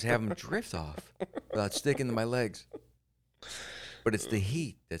or just have them drift off without sticking to my legs. But it's the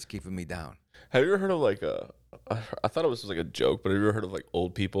heat that's keeping me down. Have you ever heard of like I thought it was like a joke, but have you ever heard of like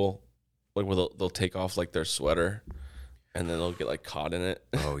old people, like where they'll take off like their sweater, and then they'll get like caught in it,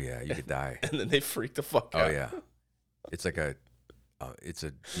 Oh, yeah, you could die. and then they freak the fuck Oh, out. yeah. It's like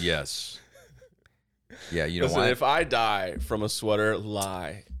yes. Yeah, you know Listen, why? if I die from a sweater,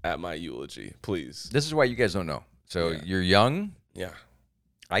 lie at my eulogy, please. This is why you guys don't know. So Yeah. you're young. Yeah.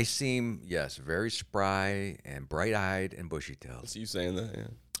 I seem, yes, very spry and bright-eyed and bushy-tailed. That's you saying that. Yeah.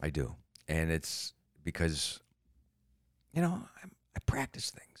 I do. And it's because, I practice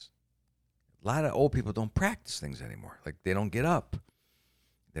things. A lot of old people don't practice things anymore. Like, they don't get up.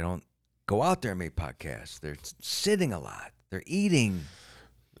 They don't go out there and make podcasts. They're sitting a lot. They're eating.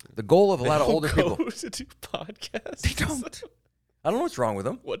 The goal of a lot of older people. to do podcasts. They don't. I don't know what's wrong with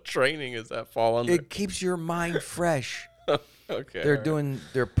them. What training does that fall under? It keeps your mind fresh. Okay. They're all right. doing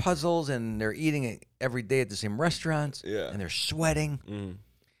their puzzles and they're eating it every day at the same restaurants. Yeah. And they're sweating. Mm.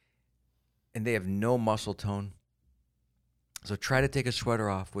 And they have no muscle tone. So try to take a sweater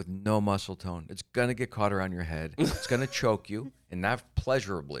off with no muscle tone. It's going to get caught around your head. It's going to choke you, and not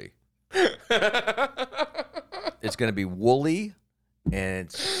pleasurably. It's going to be woolly, and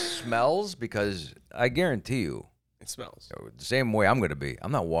it smells because I guarantee you, It smells. the same way I'm going to be,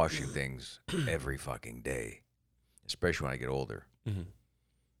 I'm not washing things every fucking day, especially when I get older. Mhm.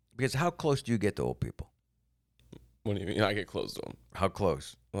 Because how close do you get to old people? What do you mean? I get close to them. How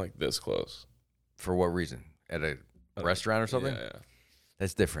close? Like this close. For what reason? At a restaurant or something? Yeah, yeah.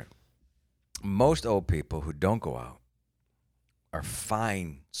 That's different. Most old people who don't go out are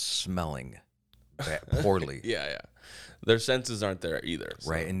fine smelling poorly, Yeah, yeah. Their senses aren't there either. so-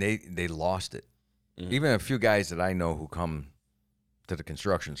 right? And they lost it. Mhm. Even a few guys that I know who come to the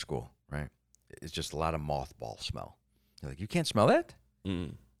construction school, right? It's just a lot of mothball smell. They're like, you can't smell that?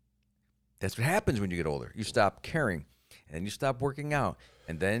 Mm. That's what happens when you get older. You stop caring, and then you stop working out,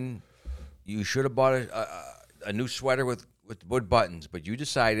 and then you should have bought a new sweater with wood buttons, but you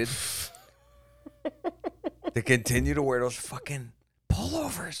decided to continue to wear those fucking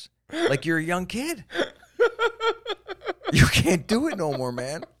pullovers like you're a young kid. You can't do it no more,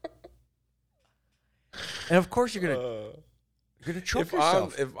 man. And of course you're gonna choke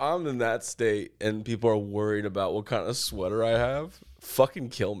yourself. If I'm in that state and people are worried about what kind of sweater I have, fucking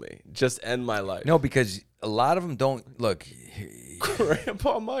kill me. Just end my life. No, because a lot of them don't look.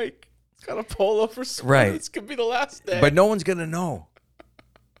 Grandpa Mike got a polo for sweater. Right. This could be the last day. But no one's gonna know.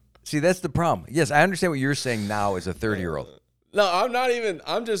 See, that's the problem. Yes, I understand what you're saying now as a 30-year-old. No, I'm not even.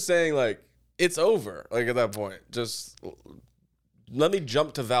 I'm just saying, like, it's over. Like, at that point, just let me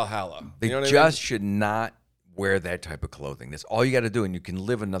jump to Valhalla. They You know what just should not wear that type of clothing. That's all you got to do, and you can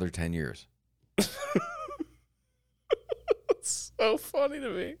live another 10 years. It's so funny to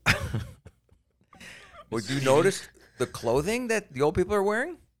me. Well, do you notice the clothing that the old people are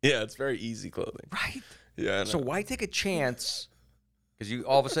wearing? Yeah, it's very easy clothing. Right. Yeah. I know. So why take a chance? Because you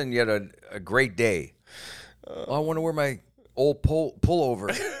all of a sudden you had a great day. I want to wear my old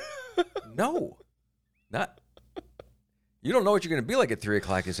pullover. No, not. You don't know what you're going to be like at 3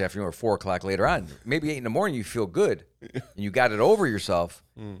 o'clock this afternoon or 4 o'clock later on. Maybe 8 in the morning you feel good and you got it over yourself.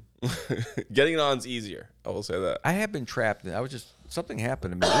 Getting it on's easier. I will say that. I have been trapped. Something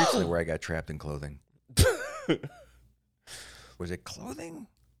happened to me recently where I got trapped in clothing. Was it clothing?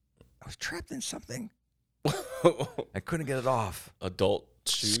 I was trapped in something. I couldn't get it off. Adult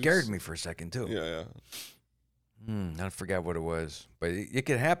shoes. Scared me for a second too. Yeah. I forgot what it was, but it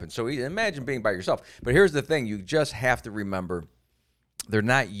could happen. So imagine being by yourself. But here's the thing: you just have to remember, they're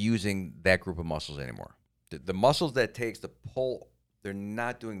not using that group of muscles anymore. The muscles that takes to pull, they're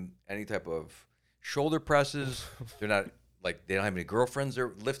not doing any type of shoulder presses. They're not they don't have any girlfriends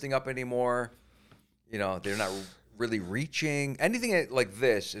they're lifting up anymore. You know, they're not really reaching. Anything like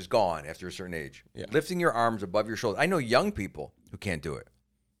this is gone after a certain age. Yeah. Lifting your arms above your shoulder. I know young people who can't do it.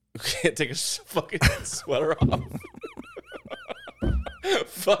 You can't take a fucking sweater off.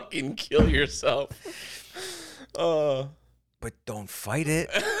 Fucking kill yourself. But don't fight it.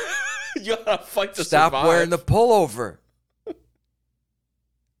 You gotta fight to Stop survive. wearing the pullover.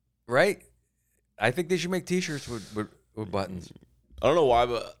 Right? I think they should make T-shirts with buttons. I don't know why,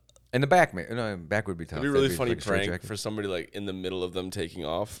 but And the back, back would be tough. it'd be a really That'd funny like a straight prank jacket. for somebody like in the middle of them taking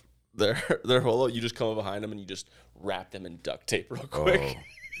off their holo. You just come up behind them and you just wrap them in duct tape real quick. Oh,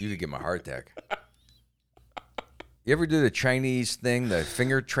 you could get my heart attack. You ever do the Chinese thing, the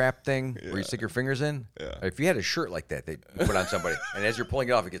finger trap thing, where you stick your fingers in? Yeah. If you had a shirt like that, they put on somebody, and as you're pulling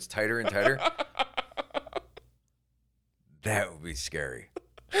it off, it gets tighter and tighter. That would be scary.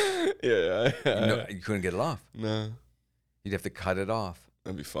 Yeah. You couldn't get it off. No, You'd have to cut it off.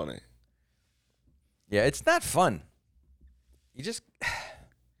 that'd be funny. Yeah, it's not fun. You just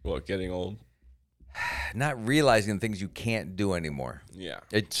What, getting old? not realizing the things you can't do anymore. Yeah.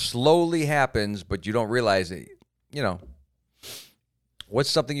 It slowly happens, but you don't realize it. You know, what's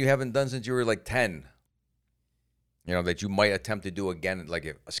something you haven't done since you were like 10? You know, that you might attempt to do again, like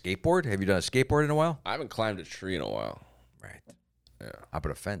a skateboard? Have you done a skateboard in a while? I haven't climbed a tree in a while. Right. Yeah. How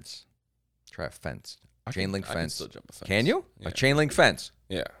about a fence? Try a fence. I Chain can- link I can fence. still jump a fence. Can you? Yeah. A chain link fence.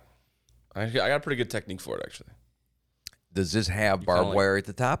 Yeah. I got a pretty good technique for it, actually. Does this have You kinda barbed like- wire at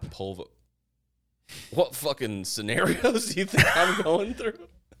the top? What fucking scenarios do you think I'm going through?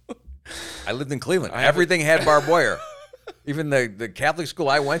 I lived in Cleveland. I haven't- Everything had barbed wire. Even the Catholic school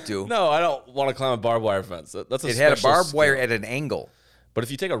I went to, No, I don't want to climb a barbed wire fence. That's it had a special barbed wire skill. at an angle. But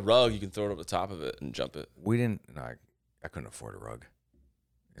if you take a rug, you can throw it over the top of it and jump it. We didn't. No, I couldn't afford a rug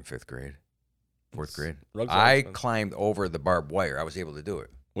in 5th grade, 4th grade. Rugs are I expensive. climbed over the barbed wire. I was able to do it.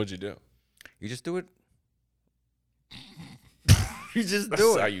 What'd you do? You just do it. You just That's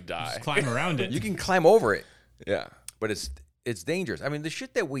do how it. you die. Just climb around it. You can climb over it, Yeah. but it's dangerous. I mean, the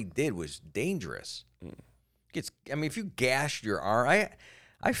shit that we did was dangerous. If you gashed your arm,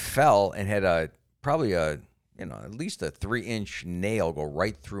 I fell and had probably at least a 3-inch nail go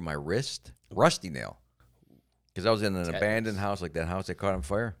right through my wrist, rusty nail, because I was in an abandoned house, like that house that caught on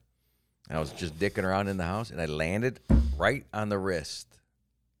fire, and I was just dicking around in the house, and I landed right on the wrist,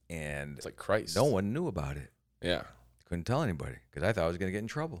 and It's like Christ. no one knew about it. Yeah. Couldn't tell anybody because I thought I was going to get in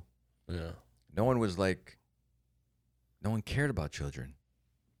trouble. Yeah. No one cared about children.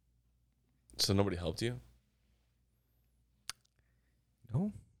 So nobody helped you?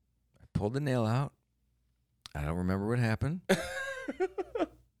 No. I pulled the nail out. I don't remember what happened.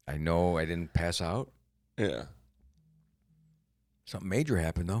 I know I didn't pass out. Yeah. Something major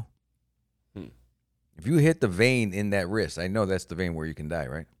happened, though. Hmm. If you hit the vein in that wrist, I know that's the vein where you can die,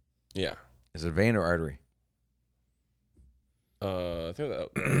 right? Yeah. Is it a vein or artery? I think that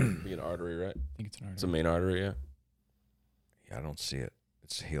would be an artery, right? I think it's an It's a artery. main artery, yeah. Yeah, I don't see it.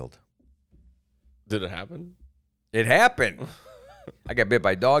 It's healed. Did it happen? It happened. I got bit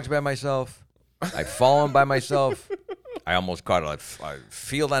by dogs by myself. I've fallen by myself. I almost caught a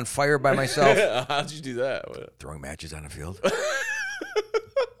field on fire by myself. How'd you do that? Throwing matches on the field.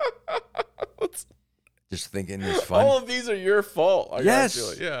 Just thinking it's fun. All of these are your fault.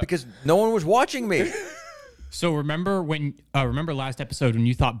 Yes, because no one was watching me. So remember last episode when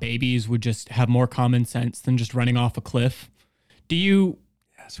you thought babies would just have more common sense than just running off a cliff? Do you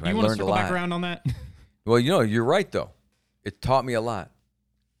I want to learned a circle back lot. around on that? Well, you're right though. It taught me a lot.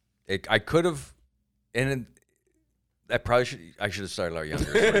 I could have, and I should have started a lot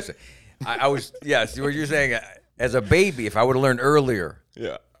younger. is what I'm saying. I was what you're saying. As a baby, if I would have learned earlier,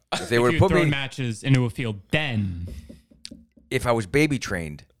 Yeah. if they If would you have put thrown me, matches into a field, then if I was baby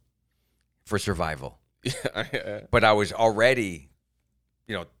trained for survival, Yeah. but I was already,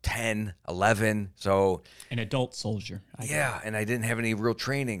 10, 11, so an adult soldier. and I didn't have any real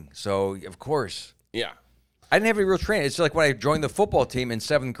training, so of course. Yeah. I didn't have any real training. It's like when I joined the football team in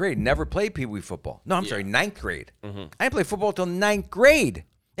 7th grade, never played Pee Wee football. No, I'm sorry, 9th grade. I didn't play football until 9th grade.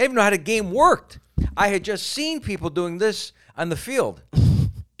 I didn't even know how the game worked. I had just seen people doing this on the field,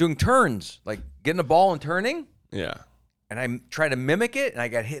 doing turns, like getting the ball and turning. Yeah. And I tried to mimic it, and I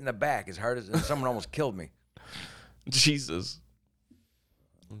got hit in the back as hard as and someone almost killed me. Jesus.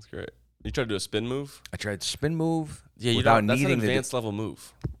 That's great. You tried to do a spin move? I tried to spin move Yeah, without that's an needing advanced level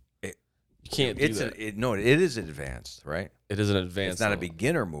move. It- You can't do that. it is advanced, right? It is an advanced It's not a level.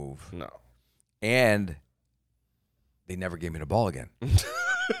 beginner move. No. And they never gave me the ball again.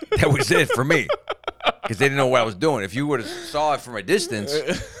 That was it for me. Because they didn't know what I was doing. If you would have saw it from a distance,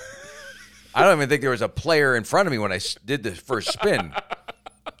 I don't even think there was a player in front of me when I did the first spin.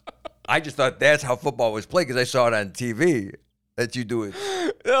 I just thought that's how football was played because I saw it on TV. That you do it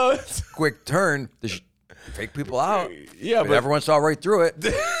No, quick turn to fake people out. yeah, But everyone saw right through it.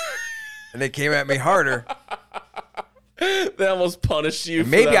 And they came at me harder. they almost punished you.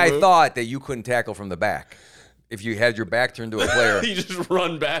 Maybe for that I move. thought that you couldn't tackle from the back. If you had your back turned to a player, you just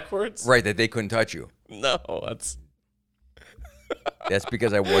run backwards. right, that they couldn't touch you. No, that's That's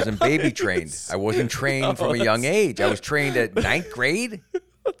because I wasn't baby trained. I wasn't trained from a young age. I was trained at 9th grade.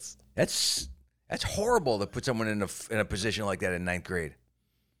 That's horrible to put someone in a position like that in 9th grade.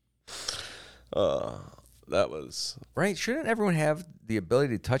 that was Right? Shouldn't everyone have the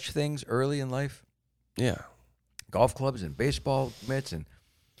ability to touch things early in life? yeah, Golf clubs and baseball mitts and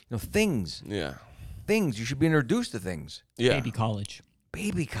things. yeah, Things. You should be introduced to things. yeah. Baby college.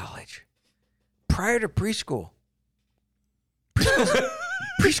 Baby college. Prior to preschool.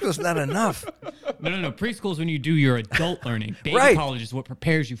 Preschool's not enough. No. Preschool is when you do your adult learning. Baby Right. college is what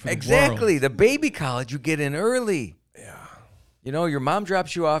prepares you for the Exactly. world. The baby college, you get in early. Yeah. Your mom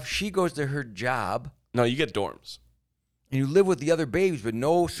drops you off. She goes to her job. No, you get dorms. And you live with the other babies, but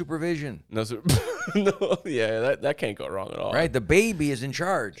no supervision. No, no, yeah, that can't go wrong at all. Right? The baby is in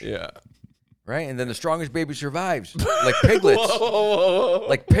charge. Yeah. Right? And then the strongest baby survives. Like piglets. Whoa.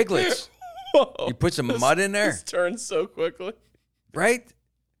 Like piglets. You put some mud in there. This turns so quickly. Right?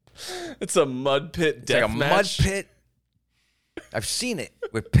 It's a mud pit It's death like a mud match. pit. I've seen it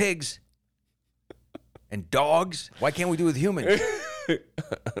with pigs and dogs. Why can't we do it with humans?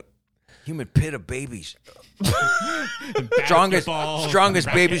 Human pit of babies. Basketball, Strongest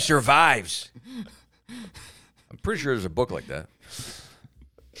baby racket. survives. I'm pretty sure there's a book like that.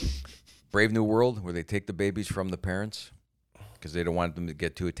 Brave New World, where they take the babies from the parents because they don't want them to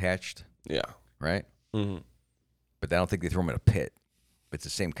get too attached, Yeah. right? Mm-hmm. But I don't think they throw them in a pit. It's the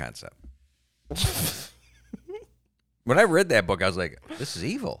same concept. When I read that book, I was like, this is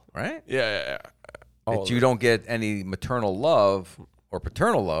evil, right? Yeah. All That of you it. don't get any maternal love or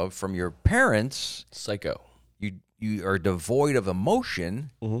paternal love from your parents. Psycho. You are devoid of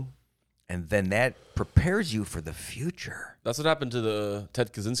emotion, Mm-hmm. and then that prepares you for the future. That's what happened to the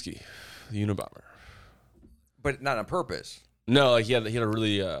Ted Kaczynski, the Unabomber. But not on purpose. No, like he had a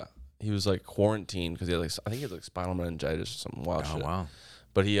really he was like quarantined because he had I think he had like spinal meningitis or some wild shit. wow.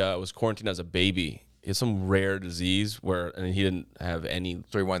 But he was quarantined as a baby. He had some rare disease and he didn't have any.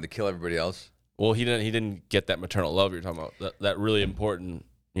 So he wanted to kill everybody else? Well, he didn't get that maternal love you're talking about. That really important,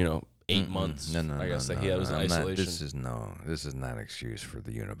 8 months. No, I guess no, that he was in I'm not- isolation. this is not an excuse for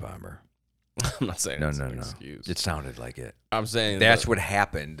the Unabomber. I'm not saying No, it's no, an no. excuse. It sounded like it. I'm saying That's what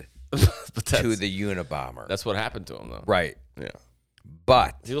happened but to the Unabomber. that's what happened to him though. Right. Yeah.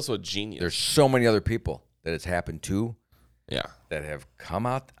 But He's also a genius. there's so many other people that it's happened to yeah. that have come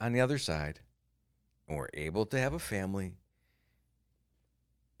out on the other side and were able to have a family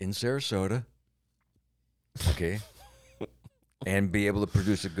in Sarasota, okay, and be able to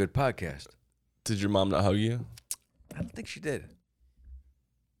produce a good podcast. Did your mom not hug you? I don't think she did.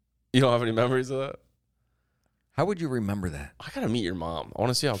 You don't have any memories of that? How would you remember that? I gotta meet your mom. I want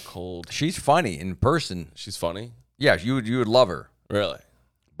to see how cold. She's funny in person. She's funny. Yeah, you would love her. Really?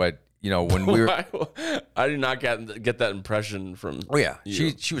 But when we were, I did not get that impression from. oh yeah,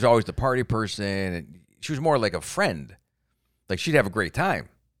 you. she was always the party person, and she was more like a friend. Like she'd have a great time.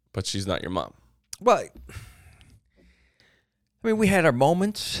 But she's not your mom. Well, I mean, we had our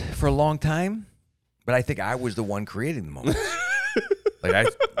moments for a long time, but I think I was the one creating the moments.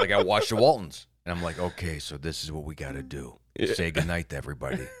 like I watched the Waltons, and I'm like, okay, so this is what we got to do. Yeah. Say goodnight to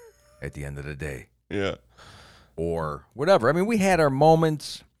everybody at the end of the day. Yeah. Or whatever. I mean, we had our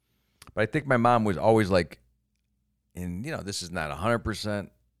moments, but I think my mom was always like, and this is not 100%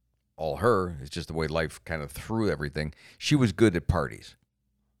 all her. It's just the way life kind of threw everything. She was good at parties.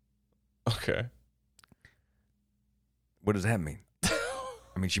 Okay. What does that mean?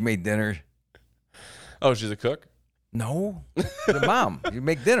 I mean, she made dinner. Oh, she's a cook? No, the mom. You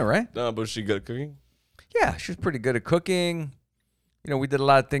make dinner, right? No, but is she good at cooking? Yeah, she was pretty good at cooking. We did a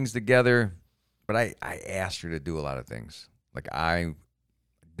lot of things together, but I asked her to do a lot of things. Like I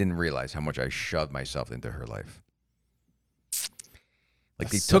didn't realize how much I shoved myself into her life. Like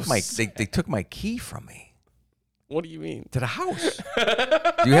That's they took my key from me What do you mean? to the house.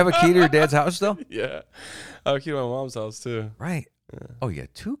 Do you have a key to your dad's house still? Yeah. I would keep my mom's house too. Right. Oh, you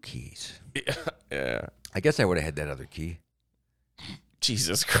got 2 keys. Yeah. I guess I would have had that other key.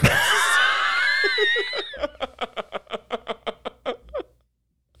 Jesus Christ.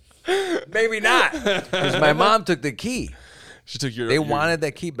 Maybe not, because my mom took the key. She took your. They wanted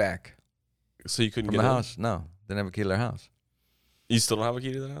that key back So you couldn't from get the in? house. No, didn't have a key to their house. You still don't have a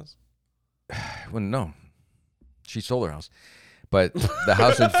key to the house? Well, no, she sold her house, but the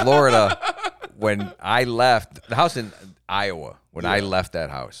house in Florida, when I left, the house in Iowa, when I left that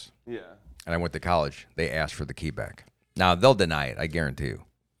house, Yeah. and I went to college, they asked for the key back. Now they'll deny it, I guarantee you.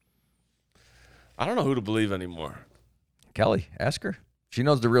 I don't know who to believe anymore. Kelly, ask her. She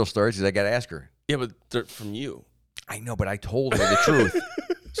knows the real story. She's like, I gotta ask her. Yeah, but they're from you. I know, but I told her the truth.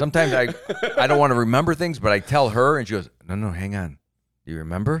 Sometimes I don't want to remember things, but I tell her, and she goes, No, hang on. Do you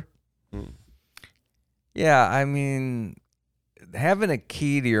remember? Yeah, I mean, having a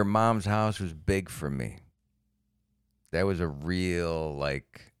key to your mom's house was big for me. That was a real,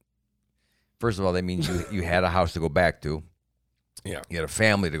 first of all, that means you had a house to go back to. Yeah. You had a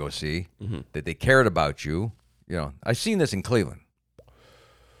family to go see, that they cared about you. I've seen this in Cleveland.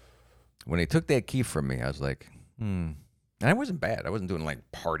 When they took that key from me, I was like, And I wasn't bad. I wasn't doing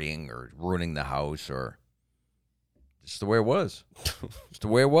partying or ruining the house or just the way it was. Just the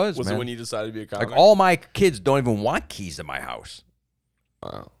way it was, Was man. it when you decided to be a comic? Like all my kids don't even want keys to my house.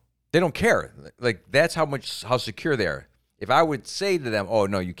 Wow. They don't care. That's how secure they are. If I would say to them, "Oh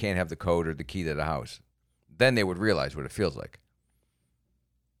no, you can't have the code or the key to the house," then they would realize what it feels like.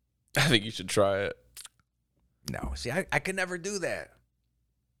 I think you should try it. No, see, I could never do that.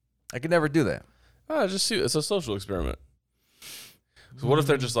 I could never do that. Oh, just see. It's a social experiment. So what if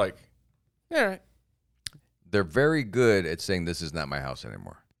they're just like, yeah, right. They're very good at saying this is not my house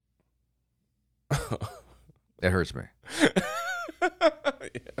anymore. It hurts me.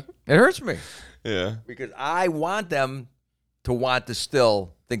 It hurts me Yeah. because I want them to want to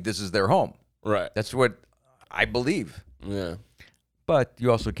still think this is their home. Right. That's what I believe. Yeah. But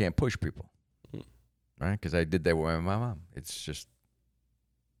you also can't push people, right? Because I did that with my mom. It's just,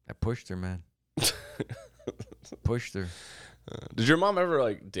 I pushed her, man. Pushed her. Did your mom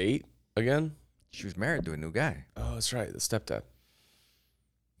ever date again? She was married to a new guy. Oh, that's right. The stepdad.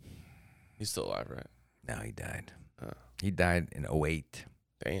 He's still alive, right? No, he died. He died in 2008.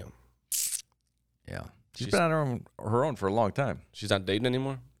 Damn. Yeah. She's been on her own for a long time. She's not dating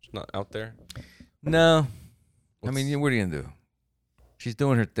anymore? She's not out there? No. I mean, what are you going to do? She's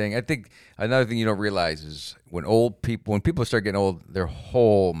doing her thing. I think another thing you don't realize is when people start getting old, their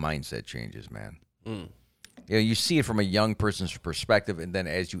whole mindset changes, man. You see it from a young person's perspective, and then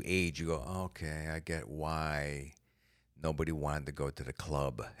as you age, you go, okay, I get why nobody wanted to go to the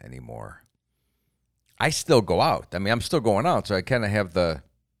club anymore. I still go out. I mean, I'm still going out, so I kind of have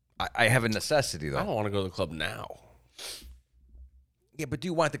I have a necessity, though. I don't want to go to the club now. Yeah, but do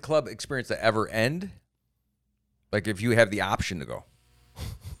you want the club experience to ever end? Like if you have the option to go.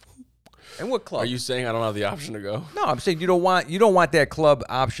 And what club? Are you saying I don't have the option to go? No, I'm saying you don't want that club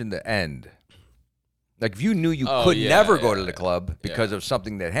option to end. Like if you knew you could never go to the club because of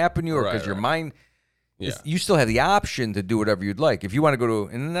something that happened to you or because your mind, you still have the option to do whatever you'd like. If you want to go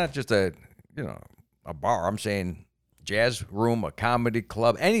to, and not just a bar, I'm saying jazz room, a comedy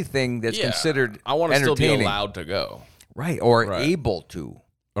club, anything that's considered I want to still be entertaining. allowed to go. Right, or able to.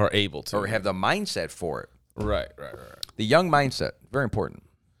 Or able to. Or have the mindset for it. Right. The young mindset, very important.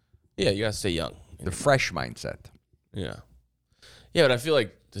 Yeah, you got to stay young. The fresh mindset. Yeah. Yeah, but I feel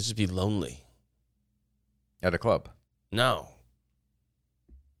like this should be lonely. At a club. No.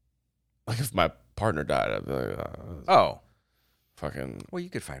 Like if my partner died, I'd be like, Oh. fucking. Well, you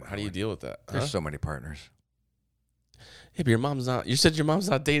could find out. How do you deal with that? There's Huh? so many partners. Hey, but your mom's not. You said your mom's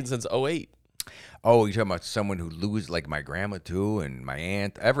not dating since 08. Oh, you're talking about someone who lose, like my grandma too, and my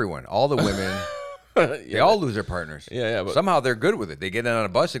aunt, everyone, all the women, they all lose their partners. Yeah, but Somehow they're good with it. They get in on a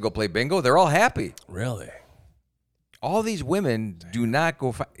bus, they go play bingo, they're all happy. really? All these women do not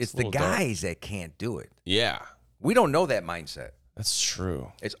go. It's a the little dark. guys that can't do it. Yeah, We don't know that mindset. that's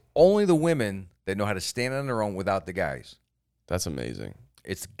true. It's only the women that know how to stand on their own without the guys. That's amazing.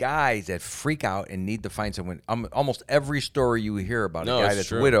 It's guys that freak out and need to find someone. Almost every story you hear about No, a guy it's that's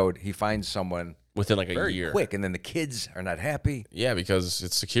true. widowed, he finds someone Within like a very year. quick, and then the kids are not happy. Yeah, because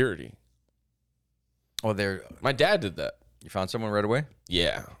it's security. Oh, My dad did that. you found someone right away?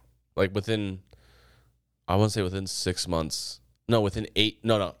 Yeah. Like I want to say within 6 months. No, within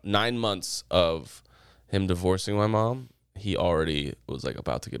 9 months of him divorcing my mom, he already was like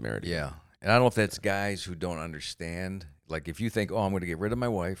about to get married. Yeah. And I don't know if that's guys who don't understand. Like if you think, oh, I'm going to get rid of my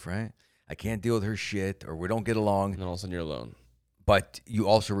wife, right? I can't deal with her shit, or we don't get along. And then all of a sudden you're alone. But you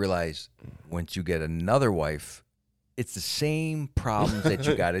also realize once you get another wife, it's the same problems that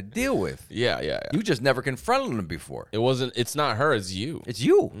you got to deal with. Yeah. You just never confronted them before. It's not her, it's you. It's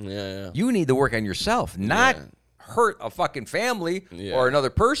you. Yeah. You need to work on yourself, not Yeah. hurt a fucking family Yeah. or another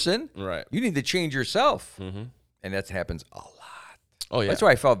person. Right. You need to change yourself. Mm-hmm. And that happens a lot. Oh, yeah. That's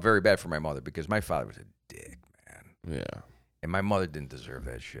why I felt very bad for my mother, because my father was a dick, man. Yeah. And my mother didn't deserve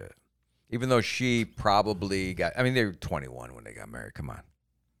that shit. Even though she probably they were 21 when they got married. Come on.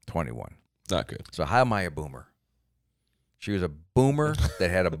 21. Not good. So how am I a boomer? She was a boomer that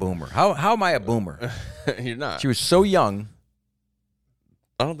had a boomer. How am I a boomer? You're not. She was so young.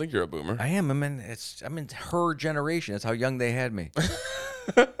 I don't think you're a boomer. I am. I'm in her generation. That's how young they had me.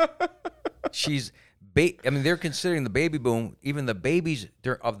 They're considering the baby boom, even the babies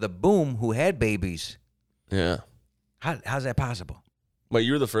of the boom who had babies. Yeah. How's that possible? Wait,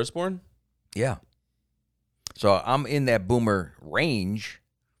 you were the firstborn? Yeah. So I'm in that boomer range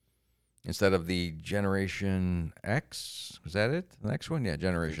instead of the Generation X. Was that it? The next one? Yeah,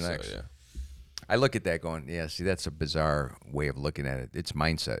 Generation X. So, yeah. I look at that going, yeah, see, that's a bizarre way of looking at it. It's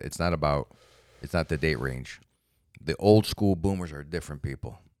mindset. It's not the date range. The old school boomers are different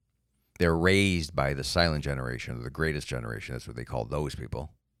people. They're raised by the silent generation, or the greatest generation. That's what they call those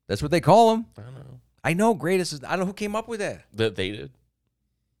people. That's what they call them. I don't know. I know greatest is, I don't know who came up with that. That they did?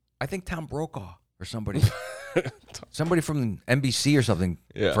 I think Tom Brokaw or somebody. Somebody from NBC or something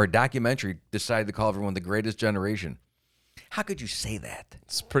for a documentary decided to call everyone the greatest generation. How could you say that?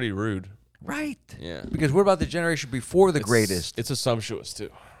 It's pretty rude. Right. Yeah. Because what about the generation before the greatest? It's assumptuous, too.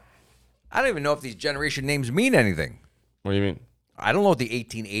 I don't even know if these generation names mean anything. What do you mean? I don't know what the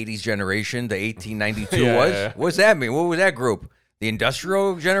 1880s generation, the 1892 Yeah, was. yeah. What's that mean? What was that group? The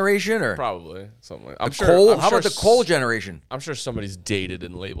industrial generation or Probably. Something like the coal? How about the coal generation? I'm sure somebody's dated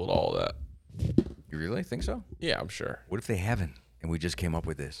and labeled all that. You really think so? Yeah, I'm sure. What if they haven't and we just came up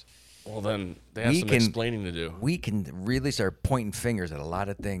with this? Well, then they have some explaining to do. We can really start pointing fingers at a lot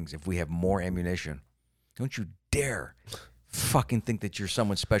of things if we have more ammunition. Don't you dare fucking think that you're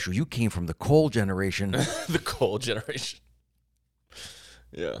someone special. You came from the coal generation. The coal generation.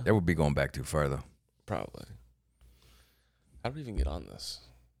 Yeah. That would be going back too far, though. Probably. How did we even get on this?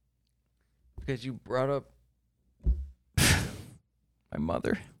 Because you brought up my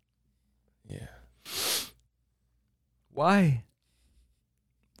mother. Yeah. Why?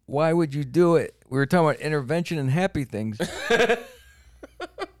 Why would you do it? We were talking about intervention and happy things.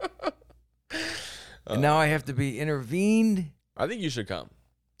 And now I have to be intervened? I think you should come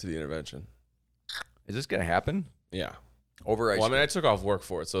to the intervention. Is this going to happen? Yeah. Over ice Well, I mean, cream? I took off work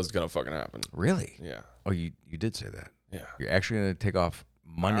for it, so it's going to fucking happen. Really? Yeah. Oh, you did say that. Yeah. You're actually going to take off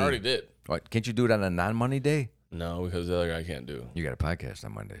money. I already did. What, can't you do it on a non-money day? No, because the other guy can't do. You got a podcast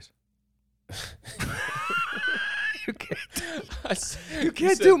on Mondays. You can't. You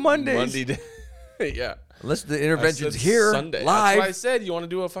can't do Mondays. Monday day. Yeah. Unless the I intervention's said here Sunday. live. That's why I said, you want to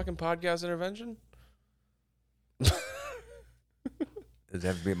do a fucking podcast intervention? Does it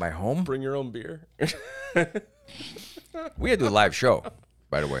have to be at my home? Bring your own beer. We had to do a live show,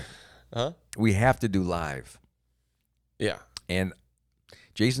 by the way. Huh? We have to do live. Yeah. And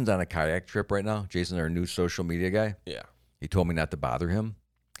Jason's on a kayak trip right now. Jason's our new social media guy. Yeah. He told me not to bother him.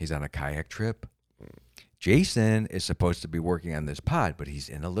 He's on a kayak trip. Jason is supposed to be working on this pod, but he's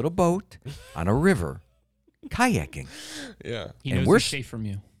in a little boat on a river kayaking. Yeah. He And knows we're he's safe from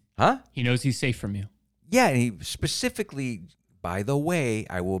you. Huh? He knows he's safe from you. Yeah, and he specifically by the way,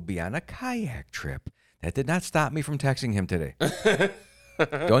 I will be on a kayak trip. That did not stop me from texting him today.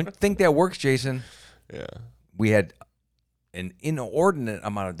 Don't think that works, Jason. Yeah. We had an inordinate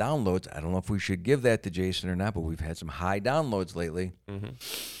amount of downloads. I don't know if we should give that to Jason or not, but we've had some high downloads lately. Mm-hmm.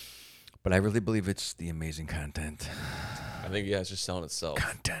 But I really believe it's the amazing content. I think, it's just selling itself.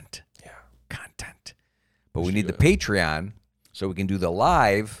 Content. Yeah. Content. But we need the Patreon so we can do the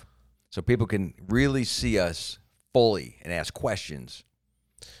live so people can really see us fully and ask questions.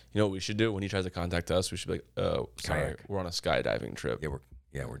 You know what we should do when he tries to contact us? We should be like, oh, sorry, Kayak. we're on a skydiving trip.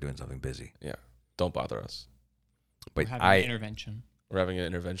 Yeah, we're doing something busy. Yeah. Don't bother us. But Having an intervention. We're having an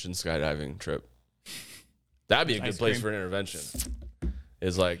intervention skydiving trip. That'd be a good place for an intervention.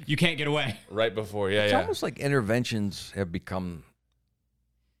 Is like you can't get away. Right before, it's almost like interventions have become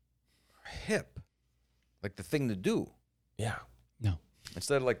hip, like the thing to do. Yeah. No.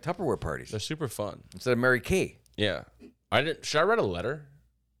 Instead of like Tupperware parties. They're super fun. Instead of Mary Kay. Yeah. Should I write a letter?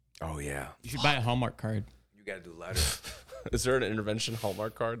 Oh yeah. You should buy a Hallmark card. You got to do letters. Is there an intervention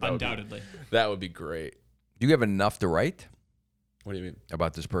Hallmark card? Undoubtedly. That would be great. Do you have enough to write What do you mean?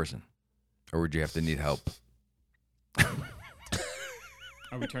 about this person, or would you have to need help?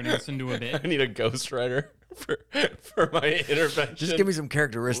 Are we turning this into a I bit? need a ghostwriter for my intervention. Just give me some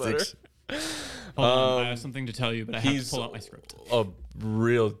characteristics. Hold on, I have something to tell you, but I have to He's pull out my script. a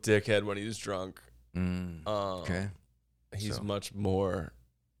real dickhead when he's drunk. Okay. He's much more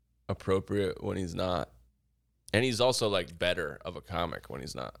appropriate when he's not. And he's also like better of a comic when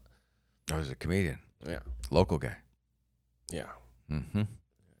he's not. I was a comedian. Yeah. Local guy. Yeah. Mm-hmm.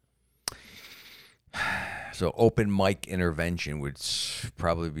 So open mic intervention would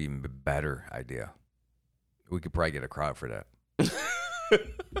probably be a better idea. We could probably get a crowd for that.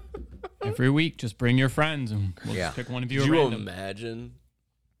 Every week, just bring your friends and we'll just pick one of you. Could at you random. imagine?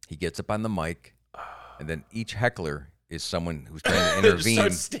 He gets up on the mic, and then each heckler is someone who's trying to intervene,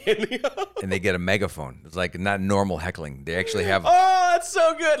 Start standing up. and they get a megaphone. It's like not normal heckling. They actually have. Oh, that's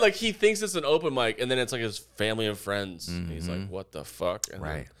so good. Like he thinks it's an open mic, and then it's like his family and friends. And he's like, "What the fuck?" And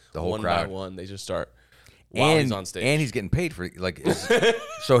Right. then The whole one crowd. by one, they just start. While he's on stage, and he's getting paid for like,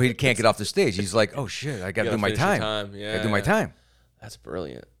 so he can't get off the stage. He's like, "Oh shit, I got to do my finish your time. Yeah, Gotta do my time." That's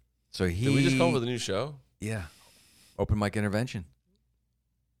brilliant. So he. Did we just come up with a new show? Yeah, open mic intervention,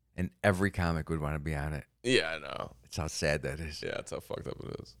 and every comic would want to be on it. Yeah, I know. That's how sad that is. Yeah, that's how fucked up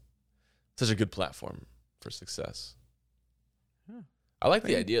it is. Such a good platform for success. I like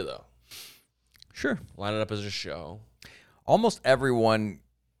the idea though. Sure. Line it up as a show. Almost everyone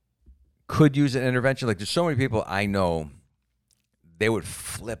could use an intervention. Like there's so many people I know, they would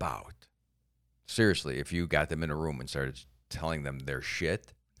flip out. Seriously, if you got them in a room and started telling them their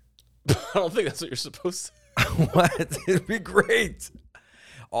shit. I don't think that's what you're supposed to. What? It'd be great.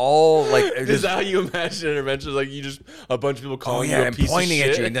 All like Is that how you imagine interventions? Like you just a bunch of people calling you a and piece pointing of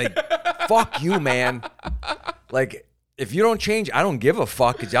shit? at you and like, fuck you, man. Like if you don't change, I don't give a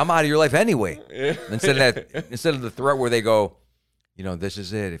fuck because I'm out of your life anyway. Yeah. Instead of the threat where they go, you know, this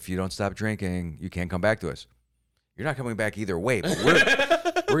is it. If you don't stop drinking, you can't come back to us. You're not coming back either way. But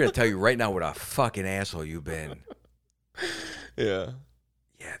we're gonna tell you right now what a fucking asshole you've been. Yeah.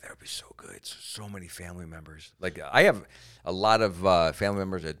 Yeah, that would be so good. So many family members. Like I have a lot of family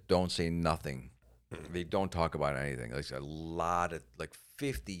members that don't say nothing. They don't talk about anything. Like a lot of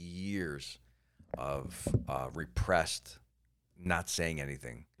 50 years of repressed, not saying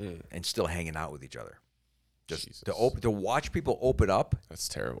anything, and still hanging out with each other. Just to watch people open up. That's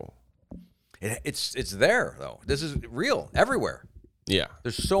terrible. It's there though. This is real everywhere. Yeah.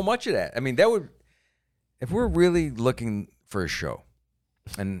 There's so much of that. I mean, that would if we're really looking for a show.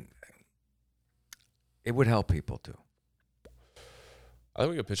 And it would help people too. I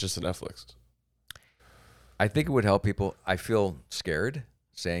think we could pitch this to Netflix. I think it would help people. I feel scared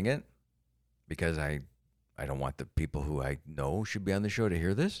saying it because I don't want the people who I know should be on the show to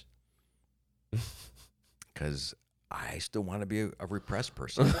hear this. Because I still want to be a repressed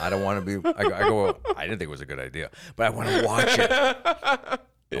person. I don't want to be. I didn't think it was a good idea, but I want to watch it. I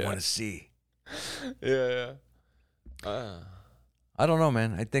want to see. Yeah. I don't know,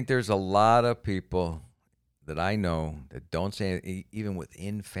 man. I think there's a lot of people that I know that don't say, even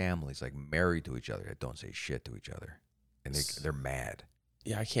within families, like married to each other, that don't say shit to each other. And they're mad.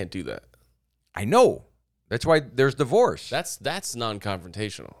 Yeah, I can't do that. I know. That's why there's divorce. That's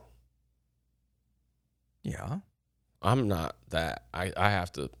non-confrontational. Yeah. I'm not that. I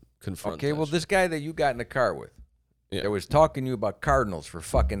have to confront. Okay, that well, shit. this guy that you got in the car with, that was talking to you about Cardinals for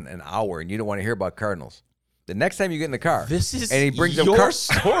fucking an hour, and you don't want to hear about Cardinals. The next time you get in the car, This is and he brings your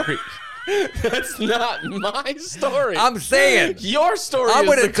story. That's not my story. I'm saying your story. I'm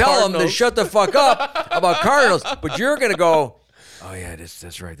going to tell him to shut the fuck up about Cardinals, but you're going to go, Oh yeah,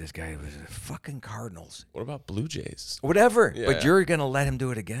 that's right. This guy was a fucking Cardinals. What about Blue Jays? Whatever. Yeah. But you're gonna let him do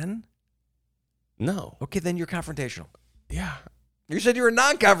it again? No. Okay, then you're confrontational. Yeah. You said you were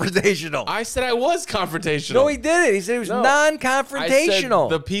non-confrontational. I said I was confrontational. No, he didn't. He said he was No. non-confrontational. I said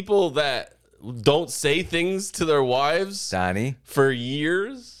the people that don't say things to their wives Donnie, for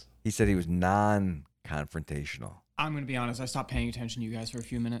years. he said he was non-confrontational. I'm gonna be honest. I stopped paying attention to you guys for a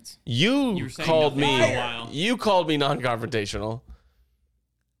few minutes. You were saying called nothing me. for a while. You called me non-confrontational.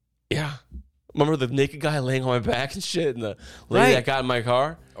 Yeah. Remember the naked guy laying on my back and shit, and the lady Right. that got in my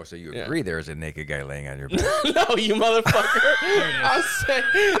car? Oh, so you Yeah. agree there is a naked guy laying on your back? No, you motherfucker. I said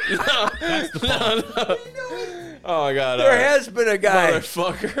no. Oh my god. There all right. has been a guy.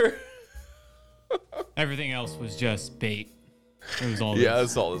 Motherfucker. Everything else was just bait. It was all. Yeah, this.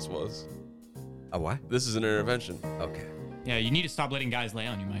 that's all this was. A what? This is an intervention. Okay. Yeah. You need to stop letting guys lay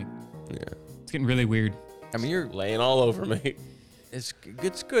on you, Mike. Yeah. It's getting really weird. I mean, Laying all over me. it's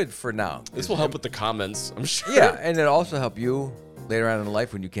good for now. This will help with the comments, I'm sure. Yeah, and it'll also help you later on in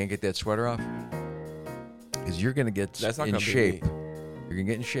life when you can't get that sweater off. Because you're gonna get That's not in gonna be shape. me. You're gonna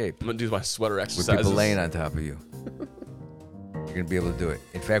get in shape I'm gonna do my sweater with exercises. people laying on top of you. You're gonna be able to do it.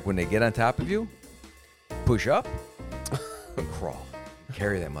 In fact, when they get on top of you, push up and crawl.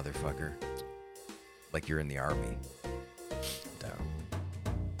 Carry that motherfucker like you're in the army. Down.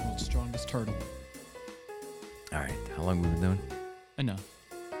 World's strongest turtle. All right. How long have we been doing? Enough.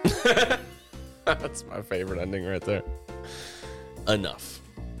 That's my favorite ending right there. Enough.